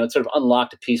about, it sort of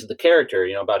unlocked a piece of the character,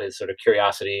 about his sort of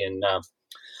curiosity and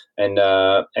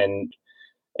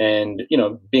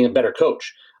being a better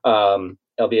coach,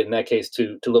 albeit in that case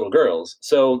to little girls.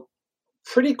 So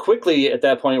pretty quickly at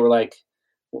that point, we're like,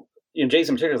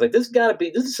 Jason in particular was like,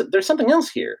 there's something else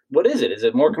here. What is it? Is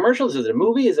it more commercials? Is it a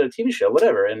movie? Is it a TV show?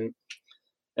 Whatever.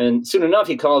 And soon enough,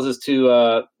 he calls us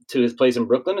to his place in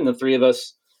Brooklyn, and the three of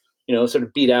us, sort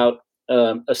of beat out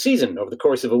a season over the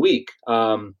course of a week.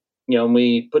 And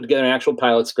we put together an actual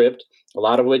pilot script, a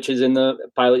lot of which is in the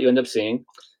pilot you end up seeing.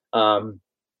 And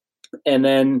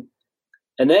then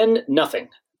nothing.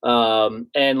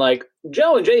 And like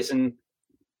Joe and Jason,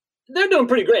 they're doing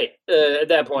pretty great at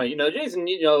that point. Jason,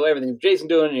 everything Jason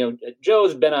doing,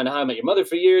 Joe's been on How I Met Your Mother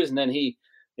for years, and then he,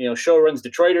 show runs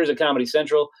Detroiters at Comedy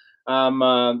Central. I'm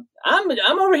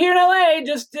over here in LA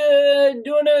just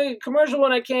doing a commercial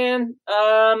when I can.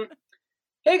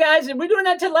 Hey guys, are we doing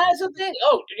that Ted Lasso thing?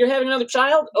 Oh, you're having another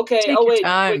child? Okay, I'll wait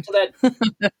till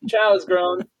that child is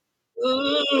grown.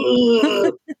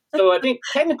 So I think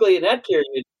technically in that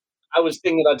period, I was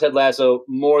thinking about Ted Lasso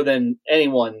more than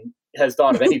anyone has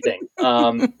thought of anything,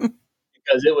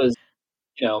 because it was,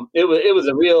 it was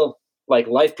a real like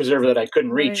life preserver that I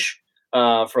couldn't reach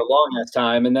for a long ass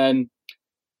time. And then,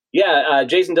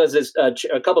 Jason does this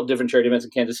a couple of different charity events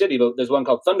in Kansas City, but there's one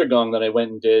called Thundergong that I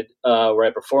went and did where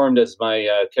I performed as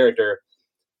my character,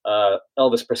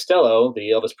 Elvis Costello, the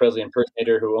Elvis Presley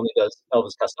impersonator who only does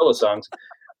Elvis Costello songs.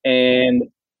 And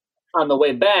on the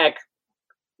way back,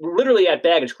 literally at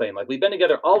baggage claim, like we've been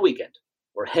together all weekend.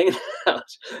 We're hanging out.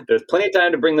 There's plenty of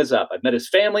time to bring this up. I've met his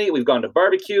family. We've gone to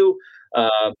barbecue.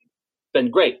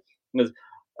 Been great. He goes,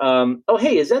 oh,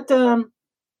 hey, is that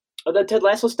that Ted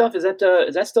Lasso stuff? Is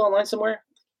that still online somewhere?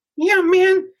 Yeah,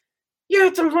 man. Yeah,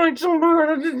 it's online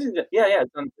somewhere. Yeah,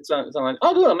 it's online.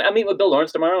 Oh, good. I meet with Bill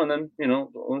Lawrence tomorrow, and then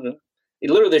he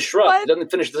literally shrugged. What? He doesn't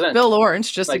finish the sentence. Bill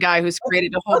Lawrence, just a guy who's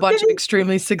created a whole bunch of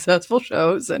extremely successful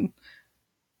shows, and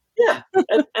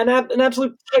an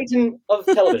absolute titan of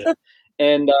television.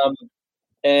 And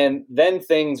then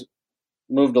things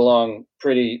moved along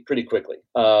pretty quickly.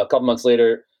 A couple months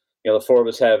later, the four of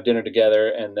us have dinner together,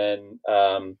 and then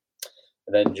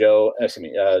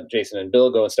Jason and Bill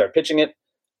go and start pitching it.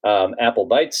 Apple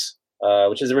bites,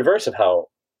 which is the reverse of how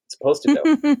it's supposed to go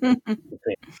between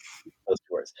those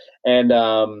two words. And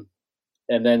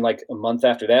then like a month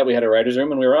after that, we had a writer's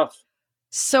room and we were off.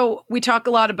 So we talk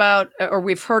a lot about, or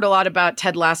we've heard a lot about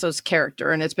Ted Lasso's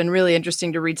character, and it's been really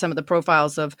interesting to read some of the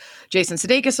profiles of Jason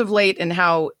Sudeikis of late and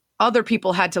how other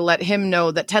people had to let him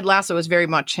know that Ted Lasso is very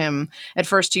much him. At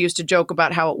first, he used to joke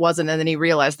about how it wasn't, and then he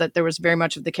realized that there was very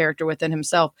much of the character within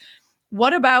himself.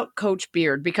 What about Coach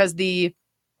Beard? Because the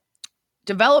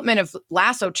development of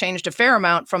Lasso changed a fair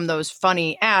amount from those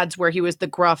funny ads where he was the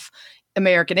gruff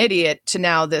American idiot to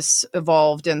now this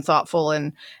evolved and thoughtful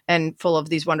and full of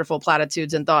these wonderful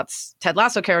platitudes and thoughts Ted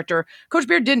Lasso character. Coach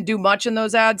Beard didn't do much in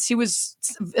those ads. He was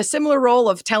a similar role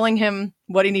of telling him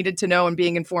what he needed to know and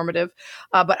being informative.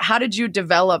 But how did you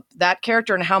develop that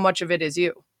character, and how much of it is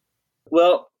you?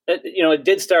 Well, it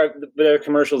did start with their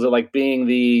commercials of like being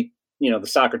the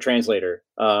soccer translator,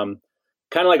 kind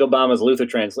of like Obama's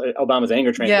Obama's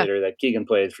anger translator that Keegan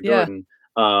plays for Jordan.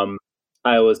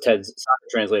 I was Ted's soccer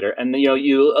translator, and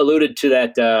you alluded to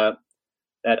that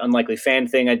unlikely fan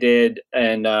thing I did,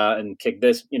 and Kick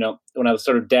This. When I was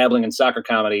sort of dabbling in soccer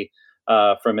comedy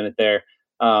for a minute there,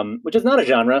 which is not a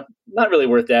genre, not really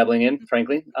worth dabbling in,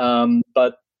 frankly.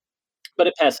 But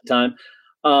it passed the time.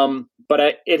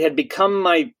 But it had become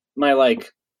my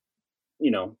like,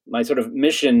 my sort of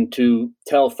mission to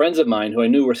tell friends of mine who I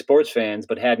knew were sports fans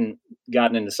but hadn't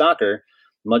gotten into soccer,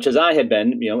 much as I had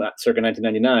been, circa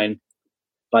 1999.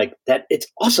 Like that, it's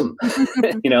awesome,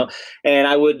 and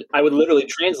I would literally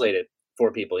translate it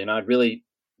for people. I'd really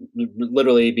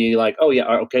literally be like, oh yeah,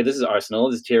 okay, this is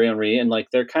Arsenal, this is Thierry Henry, and like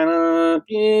they're kind of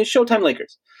Showtime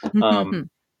Lakers,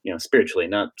 spiritually,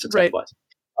 not success-wise.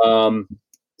 Right.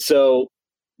 So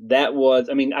that was,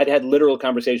 I'd had literal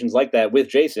conversations like that with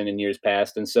Jason in years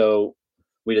past, and so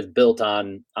we just built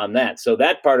on that. So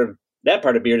that part of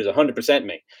Beard is 100%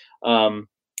 me.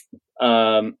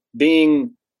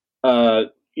 Being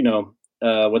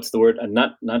what's the word?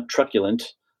 Not truculent,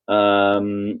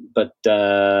 but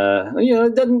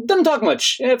it doesn't talk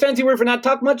much. Fancy word for not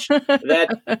talk much. That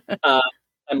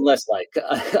I'm less like.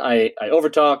 I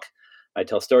overtalk. I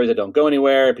tell stories that don't go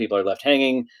anywhere. People are left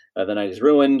hanging. The night is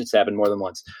ruined. It's happened more than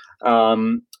once.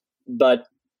 But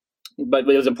it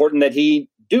was important that he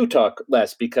do talk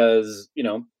less because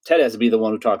Ted has to be the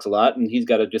one who talks a lot, and he's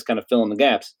got to just kind of fill in the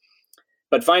gaps.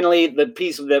 But finally, the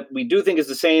piece that we do think is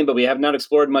the same, but we have not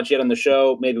explored much yet on the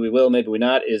show, maybe we will, maybe we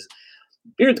not, is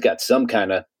Beard's got some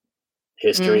kind of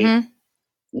history. Mm-hmm.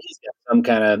 He's got some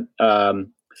kind of,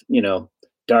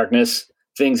 darkness,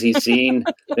 things he's seen,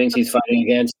 things he's fighting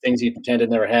against, things he pretended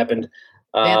never happened.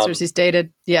 Answers he's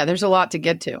dated. Yeah, there's a lot to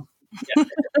get to.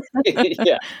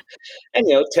 Yeah.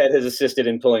 And, Ted has assisted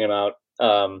in pulling him out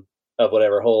of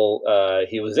whatever hole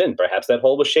he was in. Perhaps that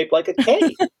hole was shaped like a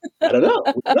K. I don't know.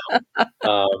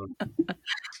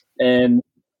 And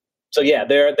so, yeah,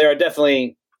 there are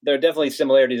definitely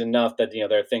similarities enough that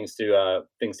there are things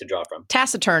to draw from.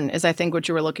 Taciturn is, I think, what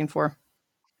you were looking for.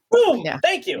 Boom! Yeah.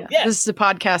 Thank you. Yeah. Yes. This is a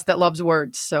podcast that loves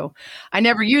words, so I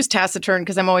never use taciturn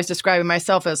because I'm always describing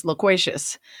myself as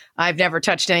loquacious. I've never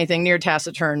touched anything near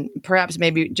taciturn. Perhaps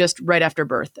maybe just right after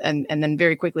birth, and then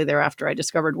very quickly thereafter, I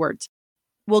discovered words.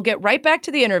 We'll get right back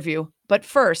to the interview, but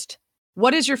first,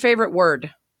 what is your favorite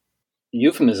word?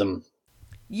 Euphemism.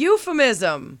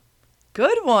 Euphemism.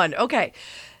 Good one. Okay.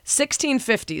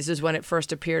 1650s is when it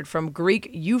first appeared, from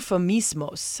Greek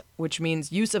euphemismos, which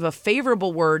means use of a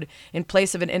favorable word in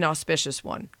place of an inauspicious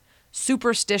one.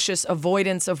 Superstitious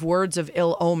avoidance of words of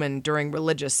ill omen during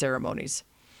religious ceremonies.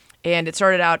 And it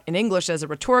started out in English as a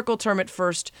rhetorical term at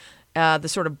first, The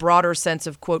sort of broader sense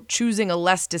of, quote, choosing a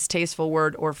less distasteful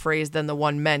word or phrase than the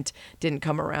one meant didn't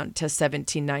come around to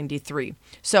 1793.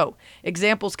 So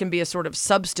examples can be a sort of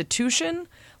substitution,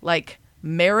 like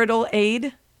marital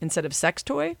aid instead of sex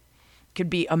toy. Could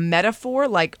be a metaphor,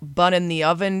 like bun in the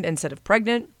oven instead of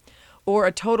pregnant. Or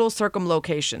a total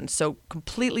circumlocation, so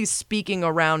completely speaking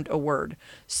around a word.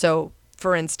 So,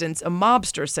 for instance, a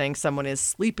mobster saying someone is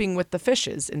sleeping with the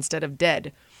fishes instead of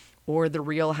dead. Or the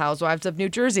Real Housewives of New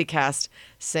Jersey cast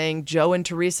saying Joe and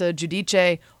Teresa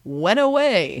Giudice went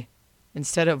away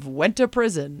instead of went to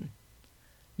prison.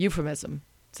 Euphemism.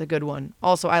 It's a good one.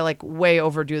 Also, I like way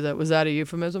overdo the, was that a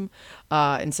euphemism?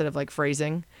 Instead of like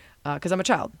phrasing. Because I'm a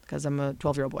child. Because I'm a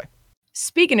 12-year-old boy.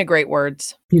 Speaking of great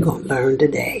words. You're going to learn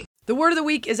today. The word of the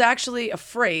week is actually a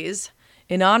phrase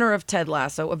in honor of Ted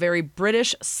Lasso, a very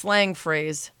British slang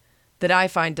phrase that I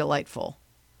find delightful.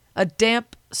 A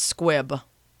damp squib.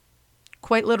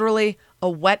 Quite literally, a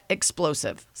wet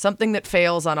explosive. Something that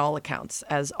fails on all accounts,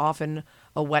 as often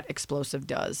a wet explosive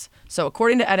does. So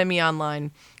according to Enemy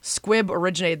Online, squib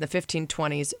originated in the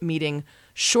 1520s, meaning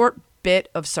short bit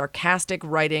of sarcastic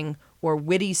writing or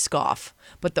witty scoff,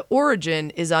 but the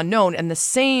origin is unknown, and the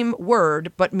same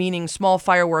word, but meaning small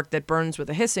firework that burns with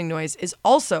a hissing noise, is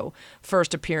also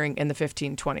first appearing in the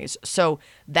 1520s. So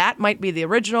that might be the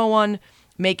original one,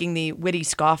 making the witty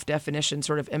scoff definition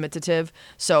sort of imitative.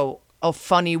 So a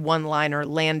funny one-liner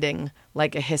landing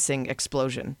like a hissing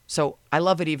explosion. So I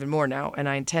love it even more now, and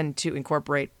I intend to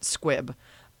incorporate squib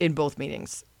in both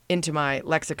meanings into my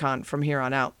lexicon from here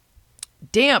on out.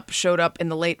 Damp showed up in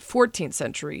the late 14th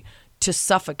century to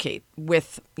suffocate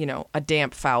with, a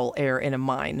damp, foul air in a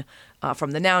mine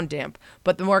from the noun damp.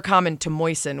 But the more common to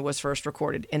moisten was first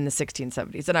recorded in the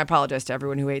 1670s. And I apologize to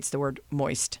everyone who hates the word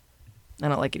moist. I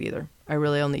don't like it either. I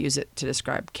really only use it to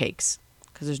describe cakes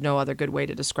because there's no other good way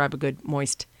to describe a good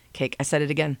moist cake. I said it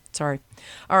again. Sorry.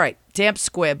 All right. Damp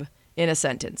squib in a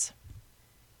sentence.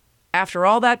 After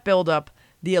all that buildup,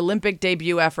 the Olympic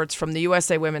debut efforts from the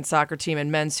USA women's soccer team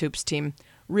and men's hoops team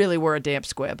really were a damp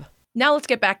squib. Now let's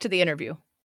get back to the interview.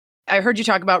 I heard you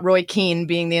talk about Roy Keane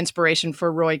being the inspiration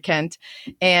for Roy Kent.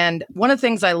 And one of the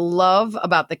things I love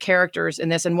about the characters in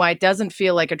this and why it doesn't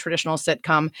feel like a traditional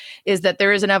sitcom is that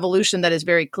there is an evolution that is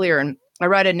very clear. And I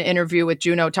read an interview with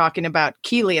Juno talking about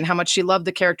Keeley and how much she loved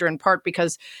the character in part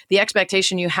because the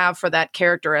expectation you have for that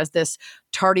character as this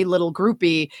tardy little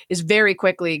groupie is very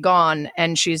quickly gone.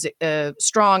 And she's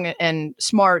strong and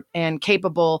smart and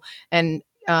capable and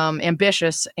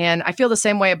ambitious. And I feel the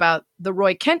same way about the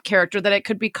Roy Kent character, that it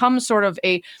could become sort of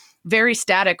a very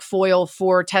static foil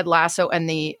for Ted Lasso and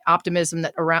the optimism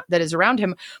that is around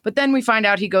him. But then we find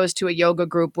out he goes to a yoga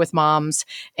group with moms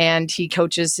and he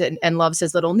coaches and loves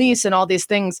his little niece and all these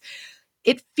things.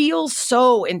 It feels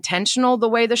so intentional the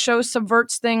way the show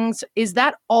subverts things. Is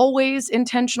that always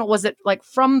intentional? Was it like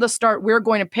from the start, we're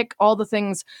going to pick all the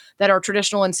things that are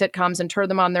traditional in sitcoms and turn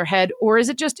them on their head? Or is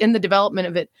it just in the development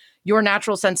of it, your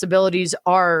natural sensibilities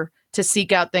are to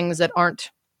seek out things that aren't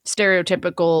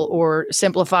stereotypical or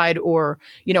simplified or,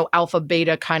 alpha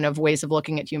beta kind of ways of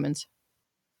looking at humans?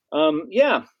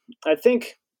 Yeah, I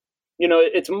think,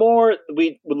 it's more,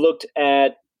 we looked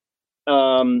at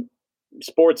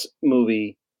sports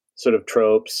movie sort of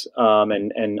tropes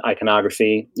and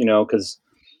iconography, because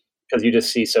you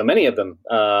just see so many of them,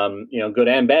 good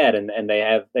and bad, and they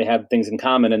have things in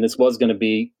common. And this was going to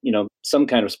be, some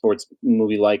kind of sports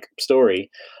movie like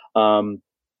story. But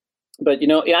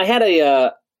I had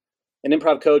an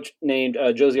improv coach named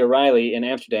Josie O'Reilly in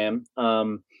Amsterdam,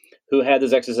 who had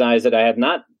this exercise that I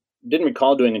didn't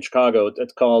recall doing in Chicago.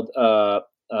 It's called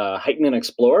Heighten and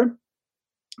Explore,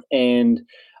 and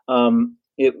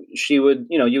she would,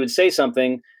 you would say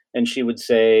something, and she would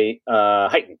say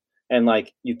heighten, and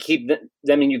like you keep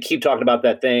talking about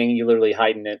that thing, you literally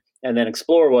heighten it, and then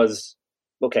explore was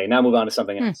okay. Now move on to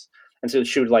something else, and so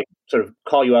she would like sort of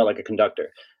call you out like a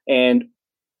conductor, and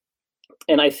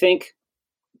I think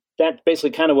that's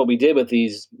basically kind of what we did with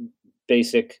these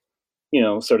basic,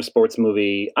 sort of sports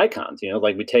movie icons.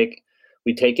 Like we take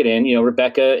it in.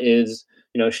 Rebecca is,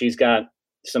 she's got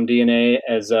some DNA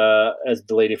as the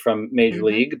lady from Major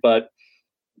League, but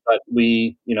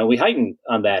we heightened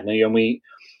on that,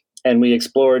 and we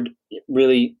explored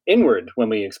really inward when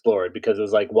we explored, because it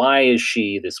was like, why is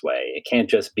she this way? It can't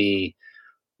just be,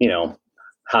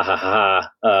 ha ha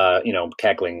ha,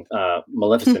 cackling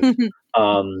Maleficent.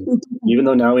 Even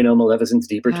though now we know Maleficent's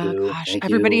deeper too. Gosh,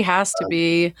 everybody has to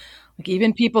be. Like,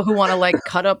 even people who want to like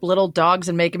cut up little dogs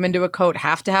and make them into a coat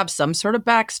have to have some sort of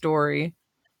backstory.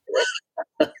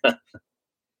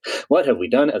 What have we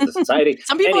done as a society?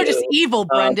 Some people are just evil,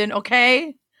 Brendan.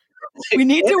 Okay, we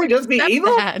need to just be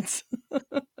evil. That.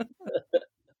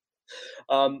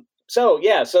 So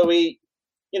we,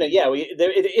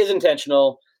 it is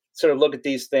intentional. Sort of look at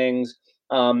these things,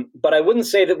 but I wouldn't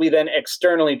say that we then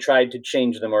externally tried to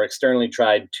change them or externally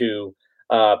tried to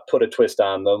put a twist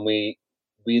on them. We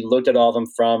looked at all of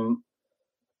them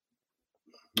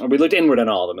we looked inward on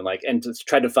all of them and just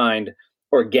tried to find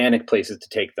organic places to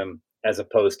take them, as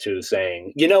opposed to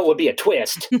saying, it would be a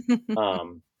twist.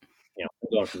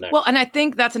 Going from there. Well, and I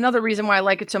think that's another reason why I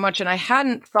like it so much. And I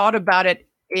hadn't thought about it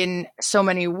in so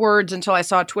many words until I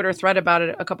saw a Twitter thread about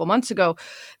it a couple months ago.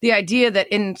 The idea that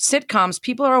in sitcoms,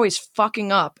 people are always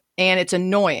fucking up and it's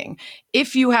annoying.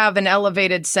 If you have an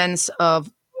elevated sense of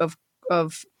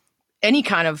any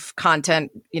kind of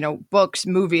content, books,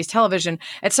 movies, television,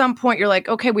 at some point you're like,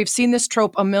 okay, we've seen this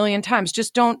trope a million times.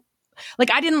 Just don't.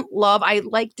 I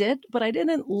liked it, but I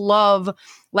didn't love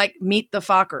Meet the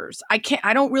Fockers. I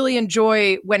don't really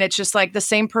enjoy when it's just like the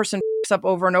same person f***s up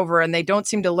over and over and they don't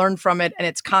seem to learn from it. And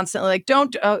it's constantly like,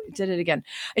 did it again.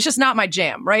 It's just not my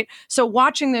jam. Right. So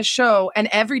watching this show, and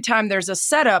every time there's a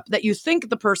setup that you think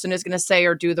the person is going to say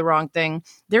or do the wrong thing,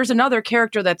 there's another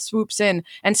character that swoops in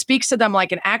and speaks to them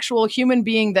like an actual human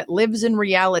being that lives in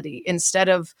reality instead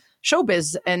of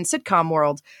showbiz and sitcom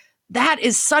world. That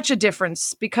is such a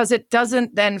difference, because it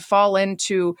doesn't then fall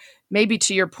into, maybe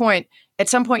to your point, at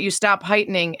some point you stop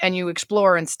heightening and you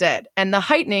explore instead. And the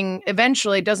heightening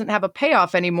eventually doesn't have a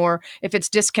payoff anymore if it's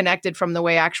disconnected from the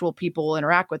way actual people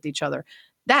interact with each other.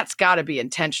 That's got to be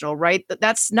intentional, right?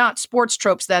 That's not sports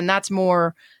tropes then. That's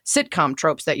more sitcom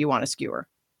tropes that you want to skewer.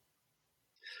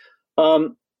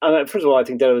 First of all, I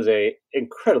think that was a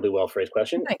incredibly well-phrased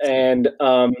question. Thanks.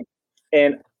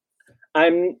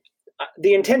 And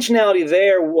the intentionality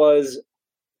there was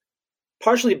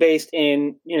partially based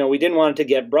in, we didn't want it to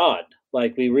get broad.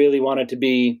 Like, we really wanted to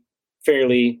be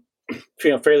fairly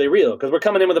real, because we're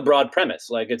coming in with a broad premise.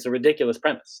 Like, it's a ridiculous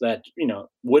premise that,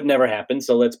 would never happen.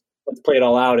 So let's play it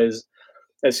all out as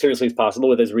seriously as possible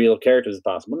with as real characters as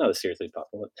possible. Not as seriously as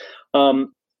possible.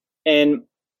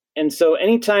 And so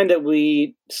anytime that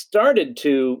we started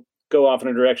to go off in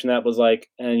a direction that was like,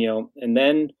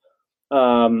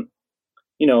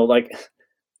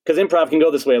 because improv can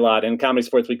go this way a lot. In comedy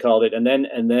sports, we called it, and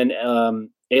then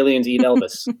aliens eat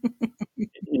Elvis.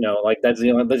 That's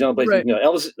the only place. Right.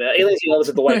 Elvis, aliens eat Elvis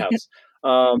at the White House.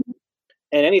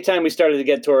 And anytime we started to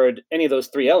get toward any of those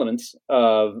three elements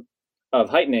of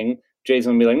heightening,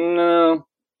 Jason would be like,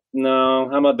 no,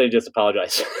 how about they just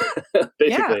apologize?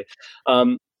 Basically. Yeah.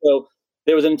 So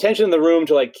there was an intention in the room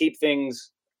to keep things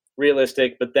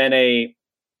realistic, but then a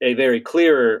very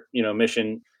clear,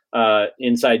 mission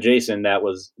inside Jason that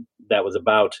was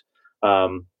about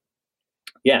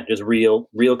just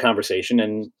real conversation,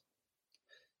 and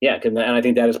I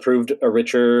think that has proved a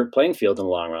richer playing field in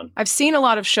the long run. I've seen a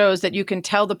lot of shows that you can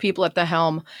tell the people at the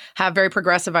helm have very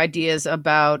progressive ideas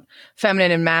about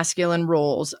feminine and masculine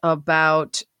roles,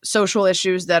 about social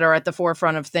issues that are at the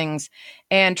forefront of things.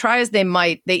 And try as they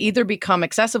might, they either become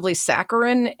excessively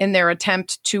saccharine in their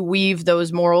attempt to weave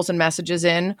those morals and messages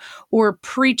in, or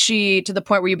preachy to the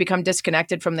point where you become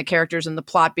disconnected from the characters and the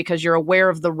plot because you're aware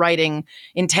of the writing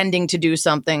intending to do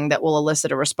something that will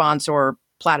elicit a response, or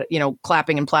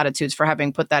clapping and platitudes for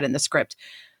having put that in the script.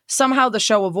 Somehow the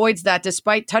show avoids that,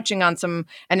 despite touching on some,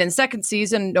 and in second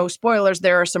season, no spoilers,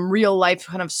 there are some real life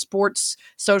kind of sports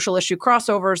social issue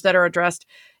crossovers that are addressed.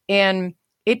 And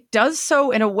it does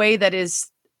so in a way that is,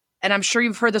 and I'm sure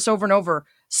you've heard this over and over,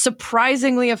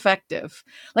 surprisingly effective.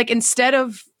 Instead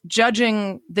of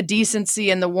judging the decency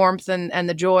and the warmth and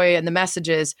the joy and the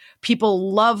messages,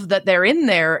 people love that they're in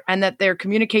there and that they're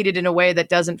communicated in a way that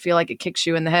doesn't feel like it kicks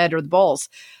you in the head or the balls.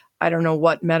 I don't know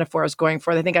what metaphor I was going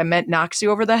for. I think I meant knocks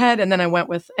you over the head, and then I went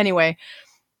with, anyway.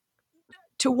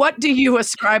 To what do you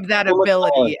ascribe that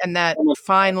ability and that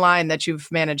fine line that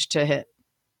you've managed to hit?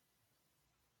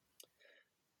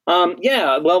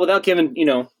 Well, without giving,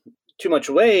 too much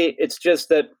away, it's just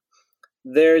that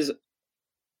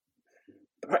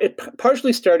it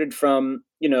partially started from,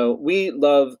 we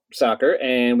love soccer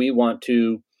and we want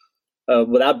to,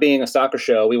 without being a soccer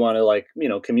show, we want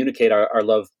to communicate our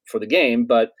love for the game,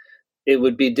 but it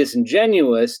would be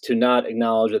disingenuous to not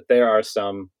acknowledge that there are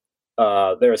some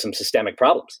systemic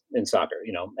problems in soccer,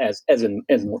 as in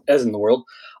the world.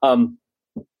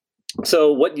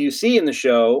 So what you see in the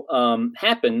show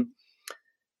happen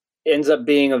ends up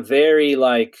being a very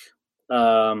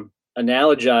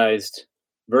analogized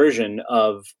version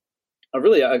of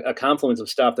a confluence of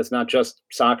stuff that's not just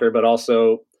soccer, but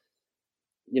also,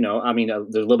 there's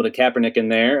a little bit of Kaepernick in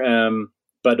there,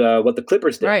 but what the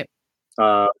Clippers did, right,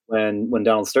 when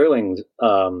Donald Sterling's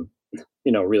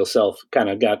real self kind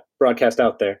of got broadcast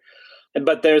out there,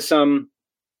 but there's some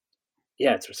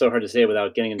yeah, it's so hard to say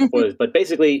without getting into spoilers. But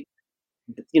basically,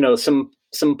 some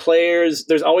players.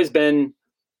 There's always been,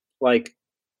 like,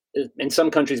 in some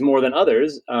countries more than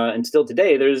others, and still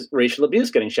today, there's racial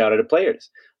abuse getting shouted at players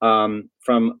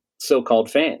from so-called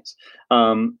fans.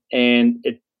 And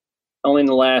it only in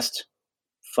the last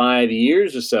 5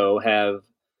 years or so have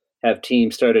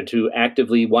teams started to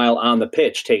actively, while on the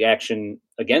pitch, take action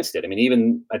against it. I mean,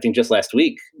 even I think just last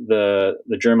week, the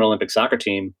German Olympic soccer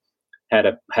team had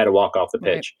to walk off the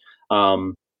pitch,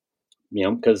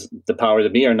 because the powers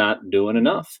that be are not doing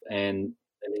enough, and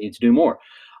they need to do more.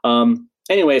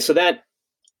 Anyway, so that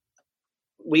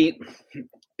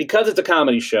because it's a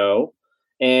comedy show,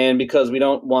 and because we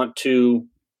don't want to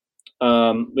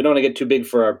get too big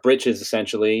for our britches,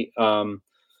 essentially, or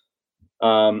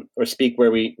speak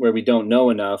where we don't know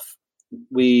enough.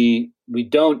 We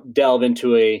don't delve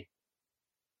into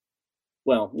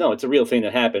it's a real thing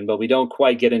that happened, but we don't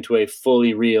quite get into a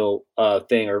fully real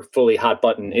thing or fully hot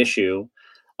button issue.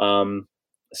 So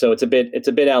it's a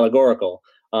bit allegorical.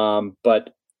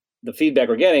 But the feedback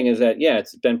we're getting is that,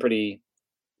 it's been pretty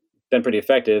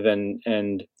effective,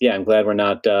 and yeah, I'm glad we're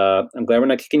not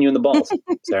kicking you in the balls,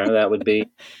 Sarah. That'd be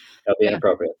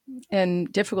inappropriate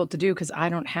and difficult to do because I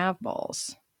don't have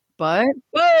balls. But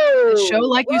whoa, the show,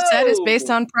 like you said, is based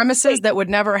on premises that would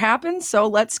never happen. So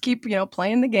let's keep,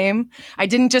 playing the game. I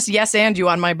didn't just yes and you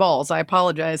on my balls. I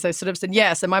apologize. I should have said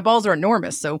yes, and my balls are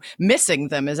enormous, so missing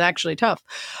them is actually tough.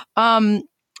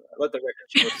 Let the record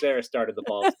show Sarah started the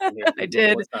balls. I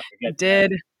did.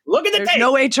 Look at the There's tape.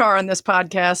 no HR on this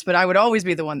podcast, but I would always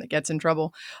be the one that gets in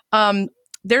trouble.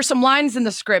 There's some lines in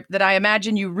the script that I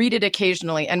imagine you read it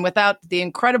occasionally, and without the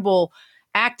incredible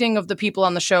acting of the people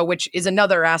on the show, which is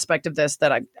another aspect of this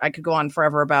that I could go on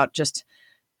forever about, just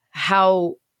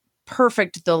how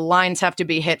perfect the lines have to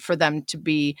be hit for them to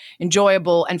be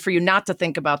enjoyable and for you not to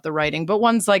think about the writing. But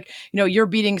ones like, you're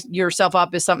beating yourself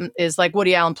up is like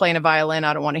Woody Allen playing a violin.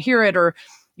 I don't want to hear it. Or,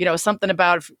 something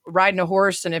about riding a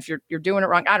horse. And if you're doing it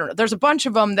wrong, I don't know. There's a bunch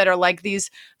of them that are like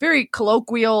these very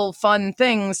colloquial, fun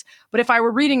things. But if I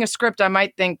were reading a script, I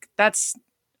might think that's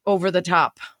over the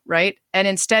top, right? And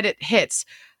instead it hits.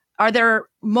 Are there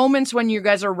moments when you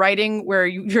guys are writing where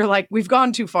you're like, we've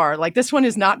gone too far? Like, this one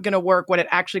is not going to work when it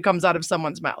actually comes out of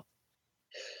someone's mouth?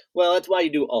 Well, that's why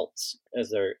you do alts,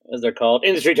 as they're called.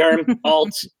 Industry term,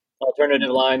 alts, alternative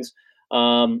lines.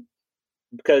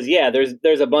 Because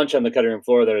there's a bunch on the cutting room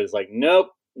floor that is like,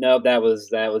 nope, that was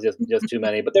just too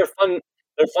many. But they're fun.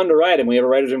 They're fun to write, and we have a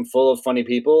writers' room full of funny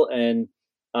people and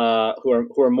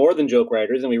who are more than joke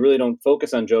writers, and we really don't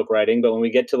focus on joke writing. But when we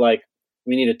get to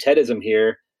we need a Tedism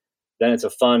here, then it's a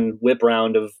fun whip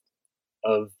round of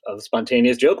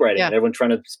spontaneous joke writing, and everyone trying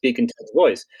to speak in Ted's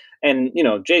voice. And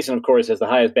Jason, of course, has the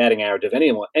highest batting average of any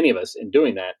of us in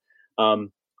doing that.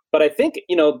 But I think,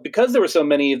 because there were so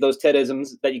many of those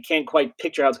Tedisms that you can't quite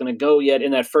picture how it's going to go yet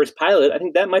in that first pilot, I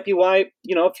think that might be why,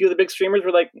 a few of the big streamers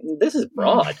were like, this is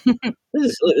broad.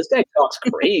 This guy talks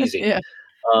crazy. Yeah.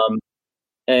 All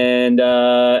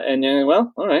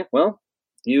right, well,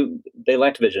 they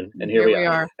lacked vision, and here we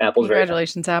are. Apple's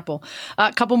Congratulations, Apple.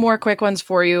 A couple more quick ones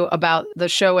for you about the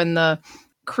show and the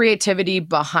creativity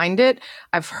behind it.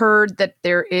 I've heard that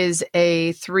there is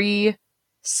a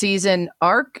 3-season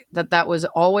arc, that was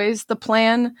always the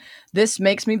plan. This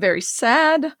makes me very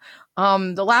sad.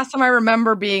 The last time I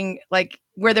remember being like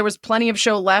where there was plenty of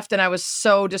show left and I was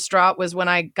so distraught was when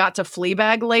I got to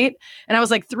Fleabag late, and I was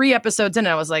like 3 episodes in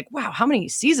and I was like, wow, how many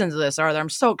seasons of this are there? I'm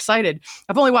so excited.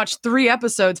 I've only watched 3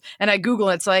 episodes, and I Google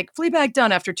it, it's like Fleabag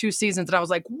done after 2 seasons, and I was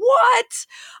like, what?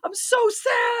 I'm so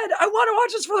sad. I want to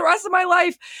watch this for the rest of my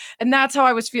life. And that's how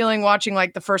I was feeling watching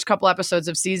like the first couple episodes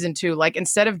of season 2. Like,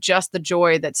 instead of just the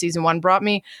joy that season 1 brought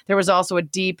me, there was also a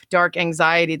deep, dark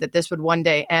anxiety that this would one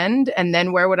day end, and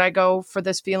then where would I go for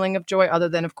this feeling of joy other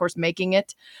than, of course, making it?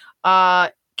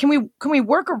 Can we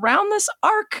work around this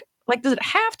arc? Like, does it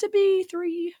have to be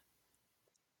 3?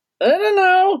 I don't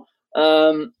know.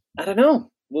 I don't know.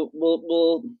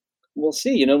 We'll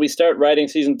see. We start writing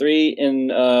season 3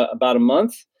 in about a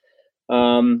month,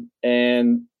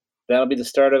 and that'll be the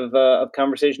start of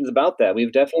conversations about that.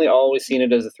 We've definitely always seen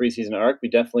it as a 3-season arc. We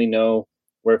definitely know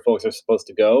where folks are supposed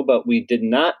to go, but we did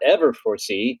not ever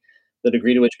foresee the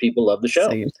degree to which people love the show.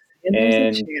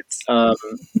 And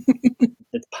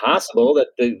it's possible that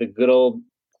the good old,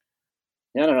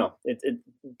 I don't know,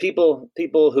 people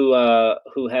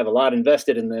who have a lot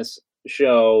invested in this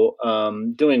show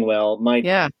doing well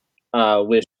might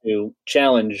wish to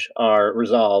challenge our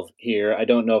resolve here. I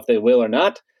don't know if they will or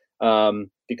not,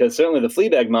 because certainly the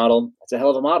Fleabag model, it's a hell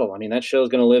of a model. I mean, that show is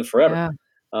going to live forever.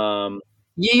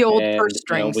 Ye old purse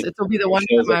strings. It'll be the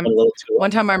one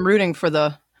time I'm rooting for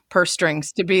the purse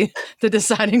strings to be the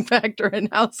deciding factor in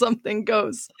how something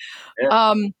goes.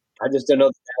 Yeah. I just don't know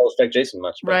if that will affect Jason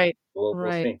much. Right. We'll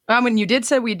see. When you did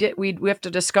say we have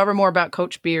to discover more about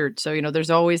Coach Beard. So, there's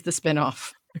always the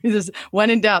spinoff. When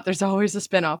in doubt, there's always a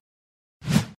spinoff.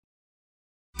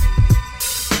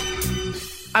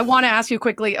 I want to ask you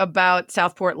quickly about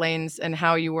Southport Lanes and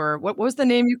how you were. What was the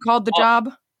name you called the job?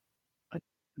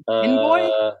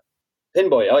 Pinboy?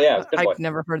 Pinboy. Oh, yeah. Pinboy. I've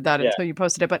never heard that until you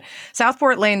posted it. But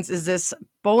Southport Lanes is this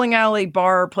bowling alley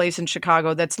bar place in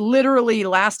Chicago that's literally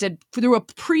lasted through a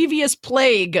previous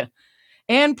plague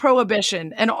and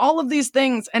prohibition and all of these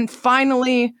things, and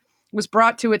finally was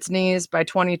brought to its knees by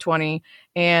 2020.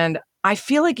 And I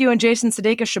feel like you and Jason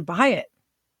Sudeikis should buy it.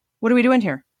 What are we doing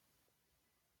here?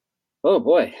 Oh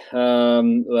boy,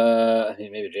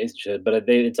 maybe Jason should, but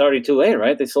it's already too late,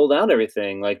 right? They sold out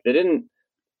everything. Like they didn't.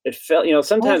 It felt,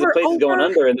 sometimes the place is going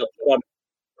under, and they'll put up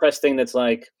a press thing that's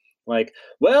like,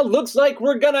 well, looks like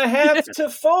we're gonna have to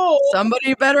fold.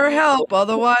 Somebody better help,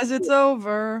 otherwise it's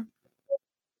over.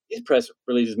 These press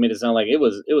releases made it sound like it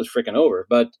was freaking over,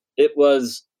 but it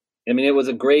was. I mean, it was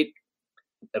a great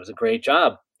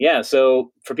job. Yeah.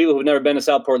 So for people who've never been to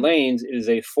Southport Lanes, it is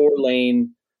a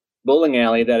 4-lane bowling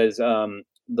alley that is the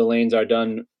lanes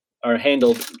are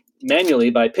handled manually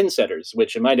by pin setters,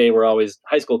 which in my day were always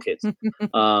high school kids.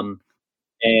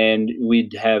 And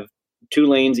we'd have 2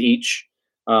 lanes each,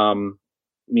 me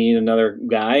and another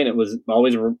guy, and it was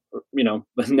always,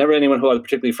 never anyone who I was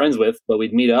particularly friends with, but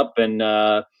we'd meet up and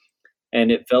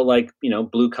it felt like,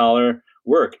 blue collar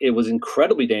work. It was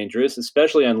incredibly dangerous,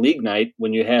 especially on league night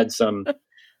when you had some,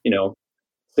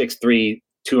 6'3",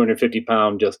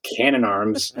 250-pound just cannon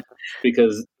arms,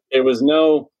 because there was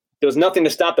nothing to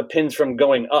stop the pins from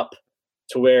going up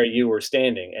to where you were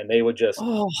standing, and they would just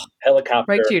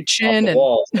helicopter right to your chin off the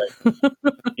walls.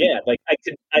 Yeah, like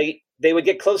they would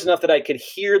get close enough that I could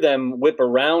hear them whip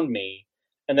around me,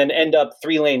 and then end up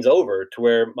 3 lanes over to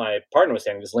where my partner was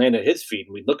standing, just land at his feet,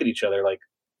 and we'd look at each other like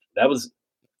that was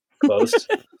close.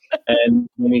 And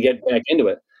then we get back into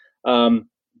it.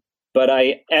 But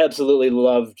I absolutely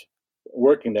loved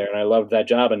working there, and I loved that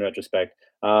job in retrospect.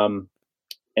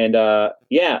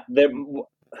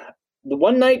 The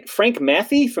one night Frank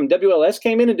Mathy from WLS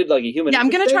came in and did like a human. Yeah, I'm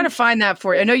going to thing. try to find that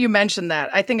for you. I know you mentioned that.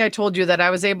 I think I told you that I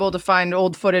was able to find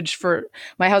old footage for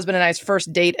my husband and I's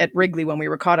first date at Wrigley when we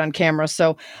were caught on camera.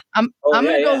 So I'm going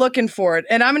to go looking for it,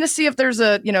 and I'm going to see if there's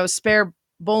a spare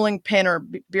bowling pin or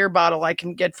beer bottle I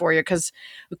can get for you, because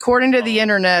according to the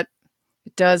internet,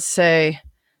 it does say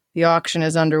the auction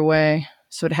is underway,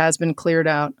 so it has been cleared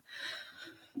out.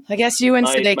 I guess you and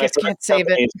Sudeikis can't save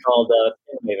it. It's called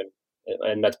Pinraven,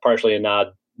 and that's partially a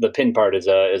nod. The pin part is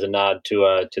a nod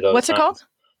to those. What's it called?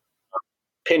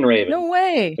 Pinraven. No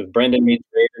way. Because Brendan meets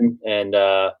Raven,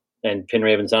 and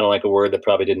Pinraven sounded like a word that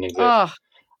probably didn't exist.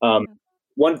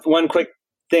 One quick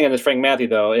thing on this Frank Mathy,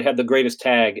 though, it had the greatest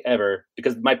tag ever,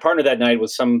 because my partner that night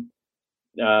was some,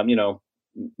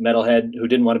 metalhead who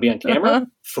didn't want to be on camera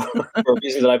for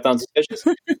reasons that I found suspicious.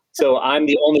 So I'm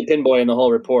the only pin boy in the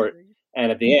whole report.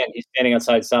 And at the end, he's standing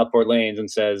outside Southport Lanes and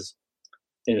says,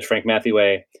 in his Frank Mathy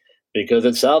way, because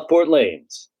at Southport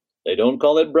Lanes, they don't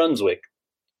call it Brunswick,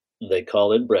 they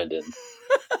call it Brendan.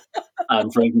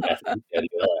 I'm Frank Mathy.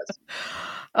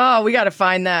 Oh, we got to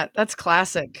find that. That's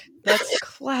classic. That's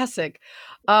classic.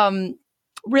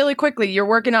 Really quickly, you're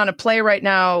working on a play right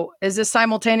now. Is this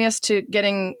simultaneous to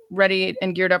getting ready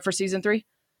and geared up for season 3?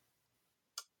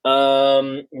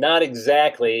 Not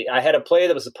exactly. I had a play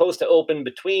that was supposed to open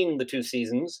between the 2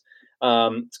 seasons.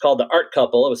 It's called The Art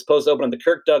Couple. It was supposed to open at the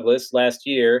Kirk Douglas last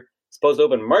year. It's supposed to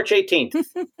open March 18th.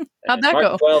 How'd that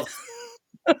go? 12th,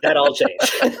 that all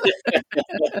changed.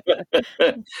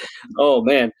 Oh,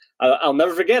 man. I'll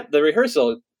never forget the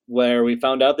rehearsal where we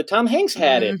found out that Tom Hanks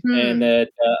had it and that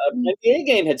an NBA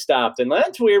game had stopped. And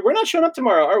that's weird. We're not showing up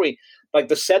tomorrow, are we? Like,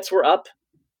 the sets were up.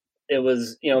 It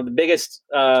was, the biggest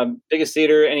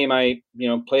theater any of my,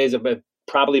 plays have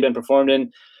probably been performed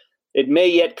in. It may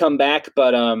yet come back,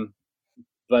 but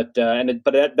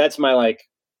that's my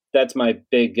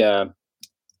big,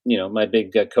 my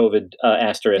big COVID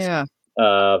asterisk. Yeah. So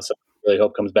I really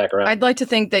hope comes back around. I'd like to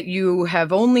think that you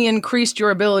have only increased your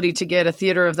ability to get a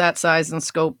theater of that size and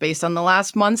scope based on the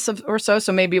last months or so.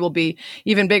 So maybe it will be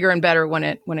even bigger and better when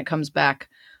it comes back.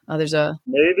 There's a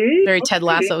very Ted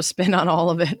Lasso spin on all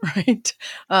of it,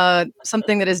 right?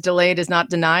 Something that is delayed is not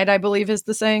denied, I believe is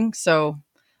the saying. So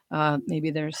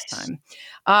maybe there's time.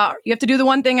 You have to do the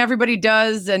one thing everybody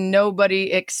does and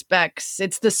nobody expects.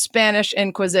 It's the Spanish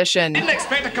Inquisition. Didn't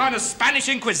expect a kind of Spanish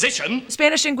Inquisition.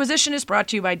 Spanish Inquisition is brought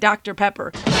to you by Dr.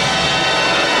 Pepper.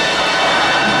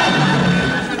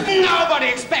 Nobody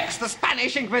expects the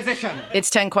Spanish Inquisition. It's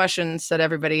 10 questions that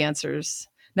everybody answers.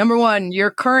 Number 1,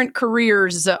 your current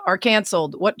careers are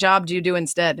canceled. What job do you do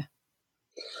instead?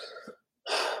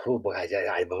 Oh boy,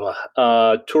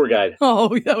 tour guide.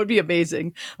 Oh, that would be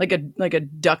amazing. Like a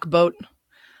duck boat.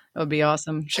 That would be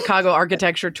awesome. Chicago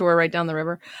architecture tour right down the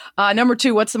river. Number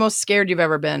 2, what's the most scared you've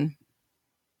ever been?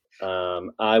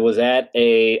 I was at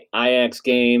a Ajax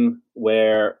game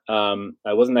where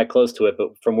I wasn't that close to it, but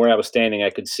from where I was standing, I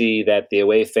could see that the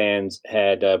away fans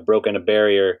had broken a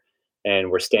barrier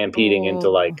and were stampeding into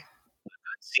like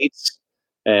seats.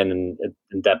 And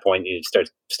at that point, you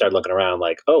start looking around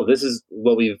like, oh, this is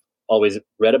what we've always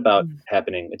read about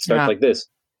happening. It starts like this.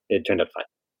 It turned out fine.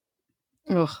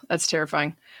 Oh, that's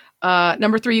terrifying.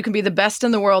 Number 3, you can be the best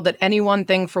in the world at any one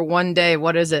thing for one day.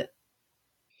 What is it?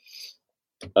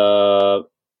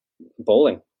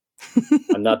 Bowling.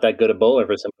 I'm not that good at bowling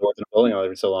for someone who works in bowling all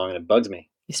for so long, and it bugs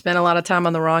me. You spent a lot of time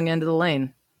on the wrong end of the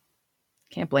lane.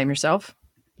 Can't blame yourself,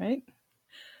 right?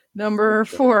 Number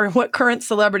 4, what current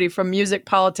celebrity from music,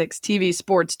 politics, TV,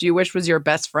 sports do you wish was your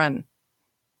best friend?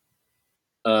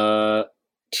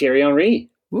 Thierry Henry.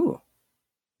 Ooh.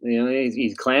 You know,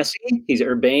 he's classy, he's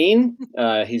urbane,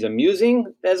 he's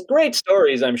amusing, has great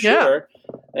stories, I'm sure.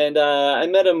 Yeah. And I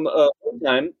met him one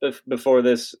time before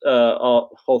this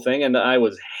whole thing, and I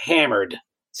was hammered.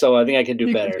 So I think I can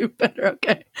do better. Do better,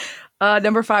 okay.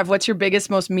 Number 5, what's your biggest,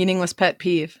 most meaningless pet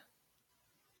peeve?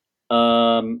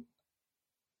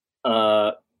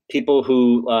 People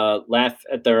who laugh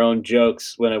at their own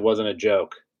jokes when it wasn't a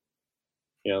joke.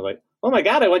 You know, like, oh my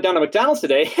God, I went down to McDonald's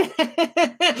today. Stop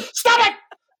it!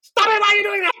 Stop it! Why are you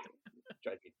doing that?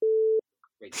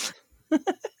 Great.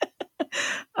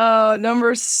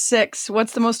 Number 6,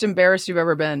 what's the most embarrassed you've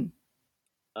ever been?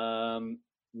 My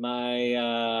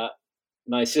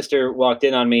sister walked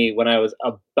in on me when I was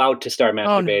about to start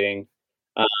masturbating.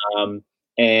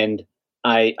 And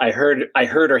I heard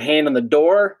her hand on the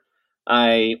door.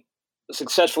 I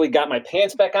successfully got my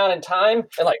pants back on in time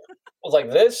and was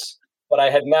like this, but I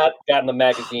had not gotten the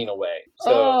magazine away.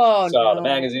 So the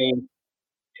magazine,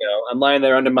 you know, I'm lying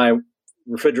there under my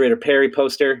refrigerator Perry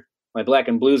poster, my Black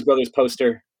and Blues Brothers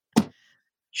poster.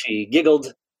 She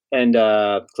giggled and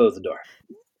closed the door.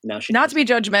 Now she not to be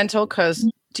judgmental, because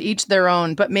to each their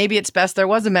own, but maybe it's best there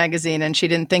was a magazine and she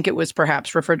didn't think it was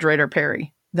perhaps Refrigerator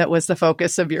Perry that was the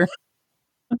focus of your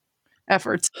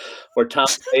efforts. Or Tom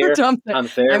Thayer. Tom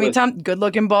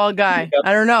good-looking bald guy. Yep.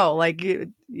 I don't know. Like, I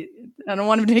don't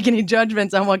want to make any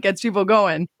judgments on what gets people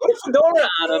going. Put a fedora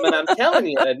on him, and I'm telling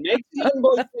you, it makes the young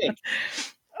boys think.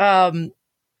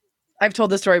 I've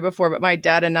told this story before, but my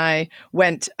dad and I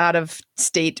went out of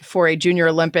state for a Junior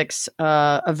Olympics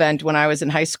event when I was in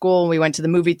high school. We went to the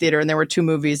movie theater, and there were 2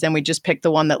 movies, and we just picked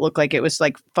the one that looked like it was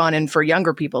like fun and for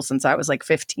younger people since I was like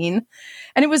 15.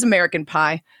 And it was American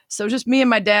Pie. So just me and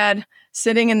my dad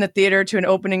sitting in the theater to an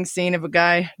opening scene of a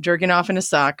guy jerking off in a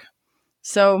sock.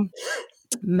 So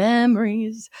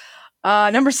memories.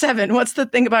 Number 7, what's the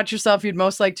thing about yourself you'd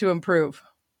most like to improve?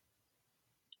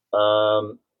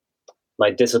 My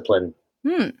discipline.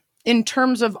 In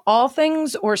terms of all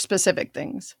things or specific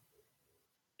things?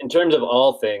 In terms of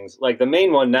all things, like the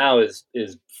main one now is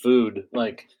food.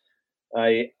 Like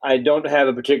I don't have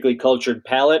a particularly cultured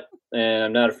palate, and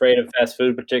I'm not afraid of fast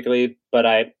food particularly, but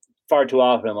far too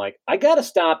often I'm like, I gotta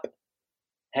stop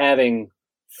having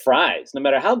fries, no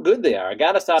matter how good they are. I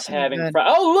gotta stop having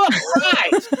fries. Oh, look,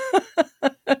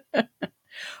 fries!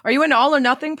 Are you an all or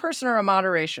nothing person or a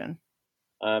moderation?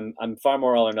 I'm far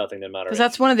more all or nothing than moderation. Because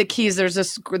that's one of the keys. There's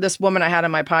this woman I had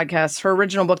on my podcast. Her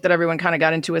original book that everyone kind of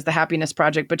got into is The Happiness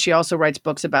Project, but she also writes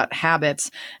books about habits.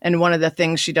 And one of the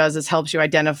things she does is helps you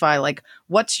identify, like,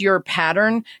 what's your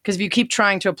pattern? Because if you keep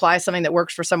trying to apply something that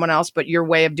works for someone else, but your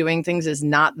way of doing things is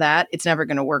not that, it's never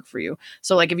going to work for you.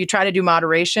 So, like, if you try to do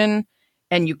moderation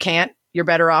and you can't, you're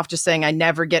better off just saying, I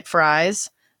never get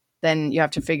fries. Then you have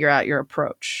to figure out your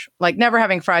approach. Like, never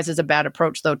having fries is a bad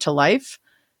approach, though, to life.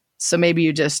 So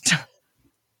maybe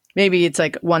maybe it's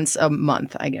like once a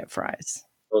month I get fries.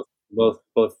 Both,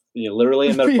 you know, literally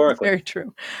and metaphorically. Very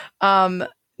true.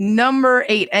 Number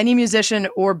 8, any musician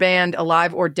or band,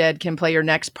 alive or dead, can play your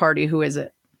next party. Who is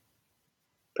it?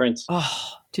 Prince.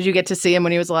 Oh, did you get to see him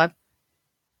when he was alive?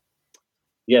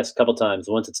 Yes, a couple times.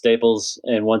 Once at Staples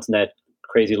and once in that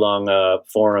crazy long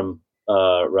Forum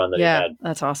run that he had.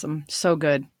 That's awesome. So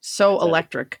good. So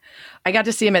electric. I got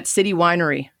to see him at City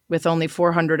Winery with only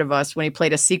 400 of us when he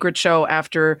played a secret show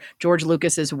after George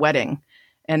Lucas's wedding.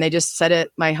 And they just said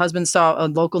it. My husband saw a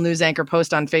local news anchor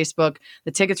post on Facebook.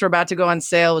 The tickets were about to go on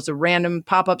sale. It was a random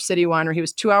pop-up City Winery. He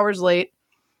was 2 hours late.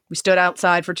 We stood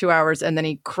outside for 2 hours, and then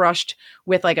he crushed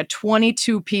with like a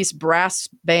 22-piece brass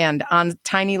band on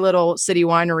tiny little city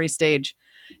winery stage.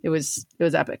 It was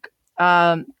epic.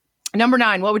 Number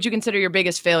 9, what would you consider your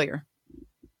biggest failure?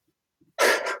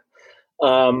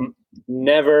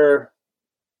 Never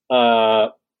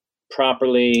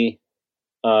properly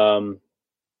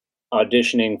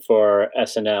auditioning for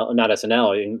SNL, not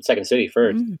SNL, in Second City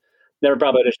first. Never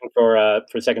probably auditioning for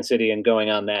Second City and going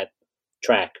on that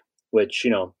track, which,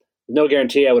 no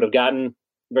guarantee I would have gotten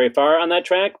very far on that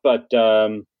track, but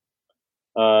I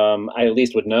at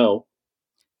least would know.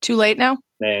 Too late now?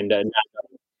 And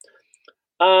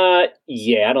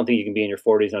yeah, I don't think you can be in your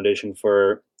 40s and audition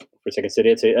for Second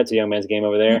City. That's a young man's game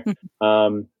over there.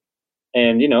 And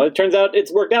it turns out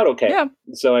it's worked out okay. Yeah.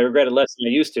 So I regret it less than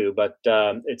I used to, but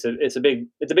it's a big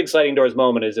sliding doors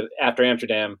moment. Is after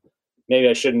Amsterdam, maybe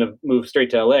I shouldn't have moved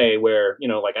straight to LA, where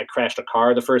like I crashed a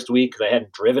car the first week because I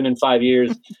hadn't driven in 5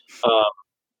 years.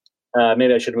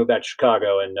 Maybe I should have moved back to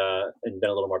Chicago and been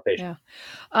a little more patient.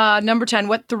 Yeah. Number 10,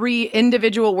 what 3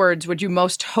 individual words would you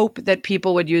most hope that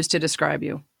people would use to describe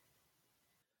you?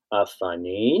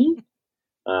 Funny,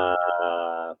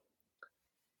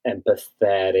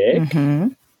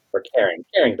 empathetic, or caring.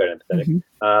 Caring better than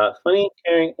empathetic. Funny,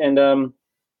 caring, and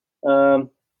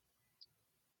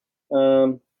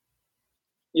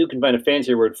you can find a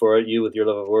fancier word for it, you with your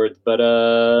love of words, but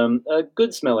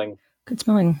good smelling. Good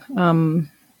smelling.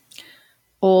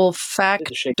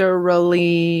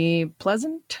 Olfactorily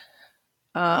pleasant.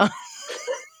 There's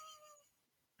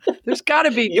got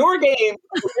to be your game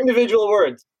with individual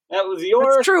words. That was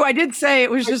your. That's true. I did say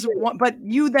it was just one, but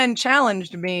you then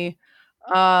challenged me.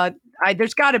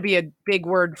 There's got to be a big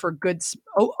word for good.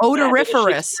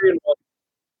 Odoriferous.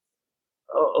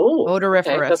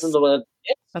 Odoriferous. Okay.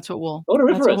 That's what we'll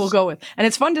go with, and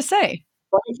it's fun to say.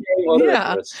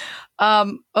 Yeah.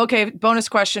 Okay. Bonus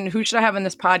question: who should I have in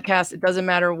this podcast? It doesn't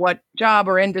matter what job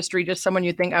or industry. Just someone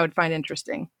you think I would find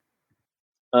interesting.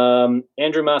 Andrew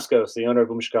Moskos, the owner of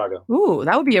Boom Chicago. Ooh,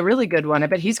 that would be a really good one. I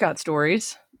bet he's got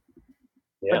stories.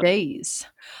 Yeah. For days.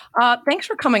 Thanks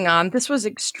for coming on. This was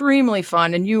extremely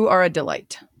fun, and you are a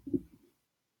delight.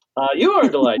 You are a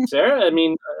delight, Sarah. I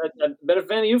mean, I've been a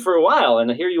fan of you for a while,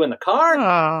 and I hear you in the car.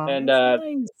 Oh, and nice.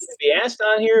 to be asked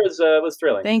on here was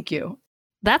thrilling. Thank you.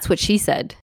 That's what she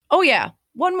said. Oh, yeah.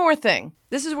 One more thing.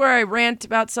 This is where I rant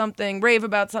about something, rave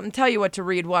about something, tell you what to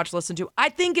read, watch, listen to. I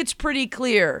think it's pretty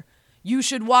clear. You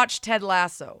should watch Ted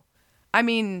Lasso. I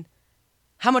mean,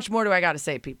 how much more do I got to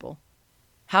say, people?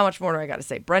 How much more do I got to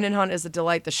say? Brendan Hunt is a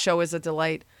delight. The show is a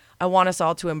delight. I want us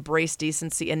all to embrace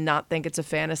decency and not think it's a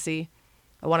fantasy.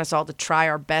 I want us all to try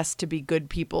our best to be good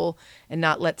people and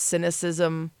not let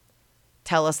cynicism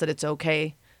tell us that it's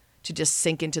okay to just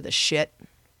sink into the shit.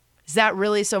 Is that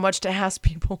really so much to ask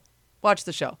people? Watch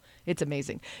the show. It's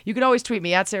amazing. You can always tweet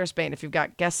me at Sarah Spain if you've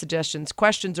got guest suggestions,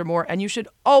 questions, or more. And you should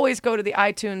always go to the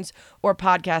iTunes or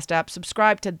podcast app.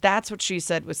 Subscribe to That's What She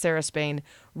Said with Sarah Spain.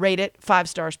 Rate it 5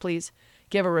 stars, please.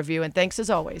 Give a review. And thanks as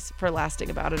always for lasting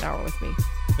about an hour with me.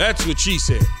 That's what she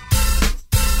said.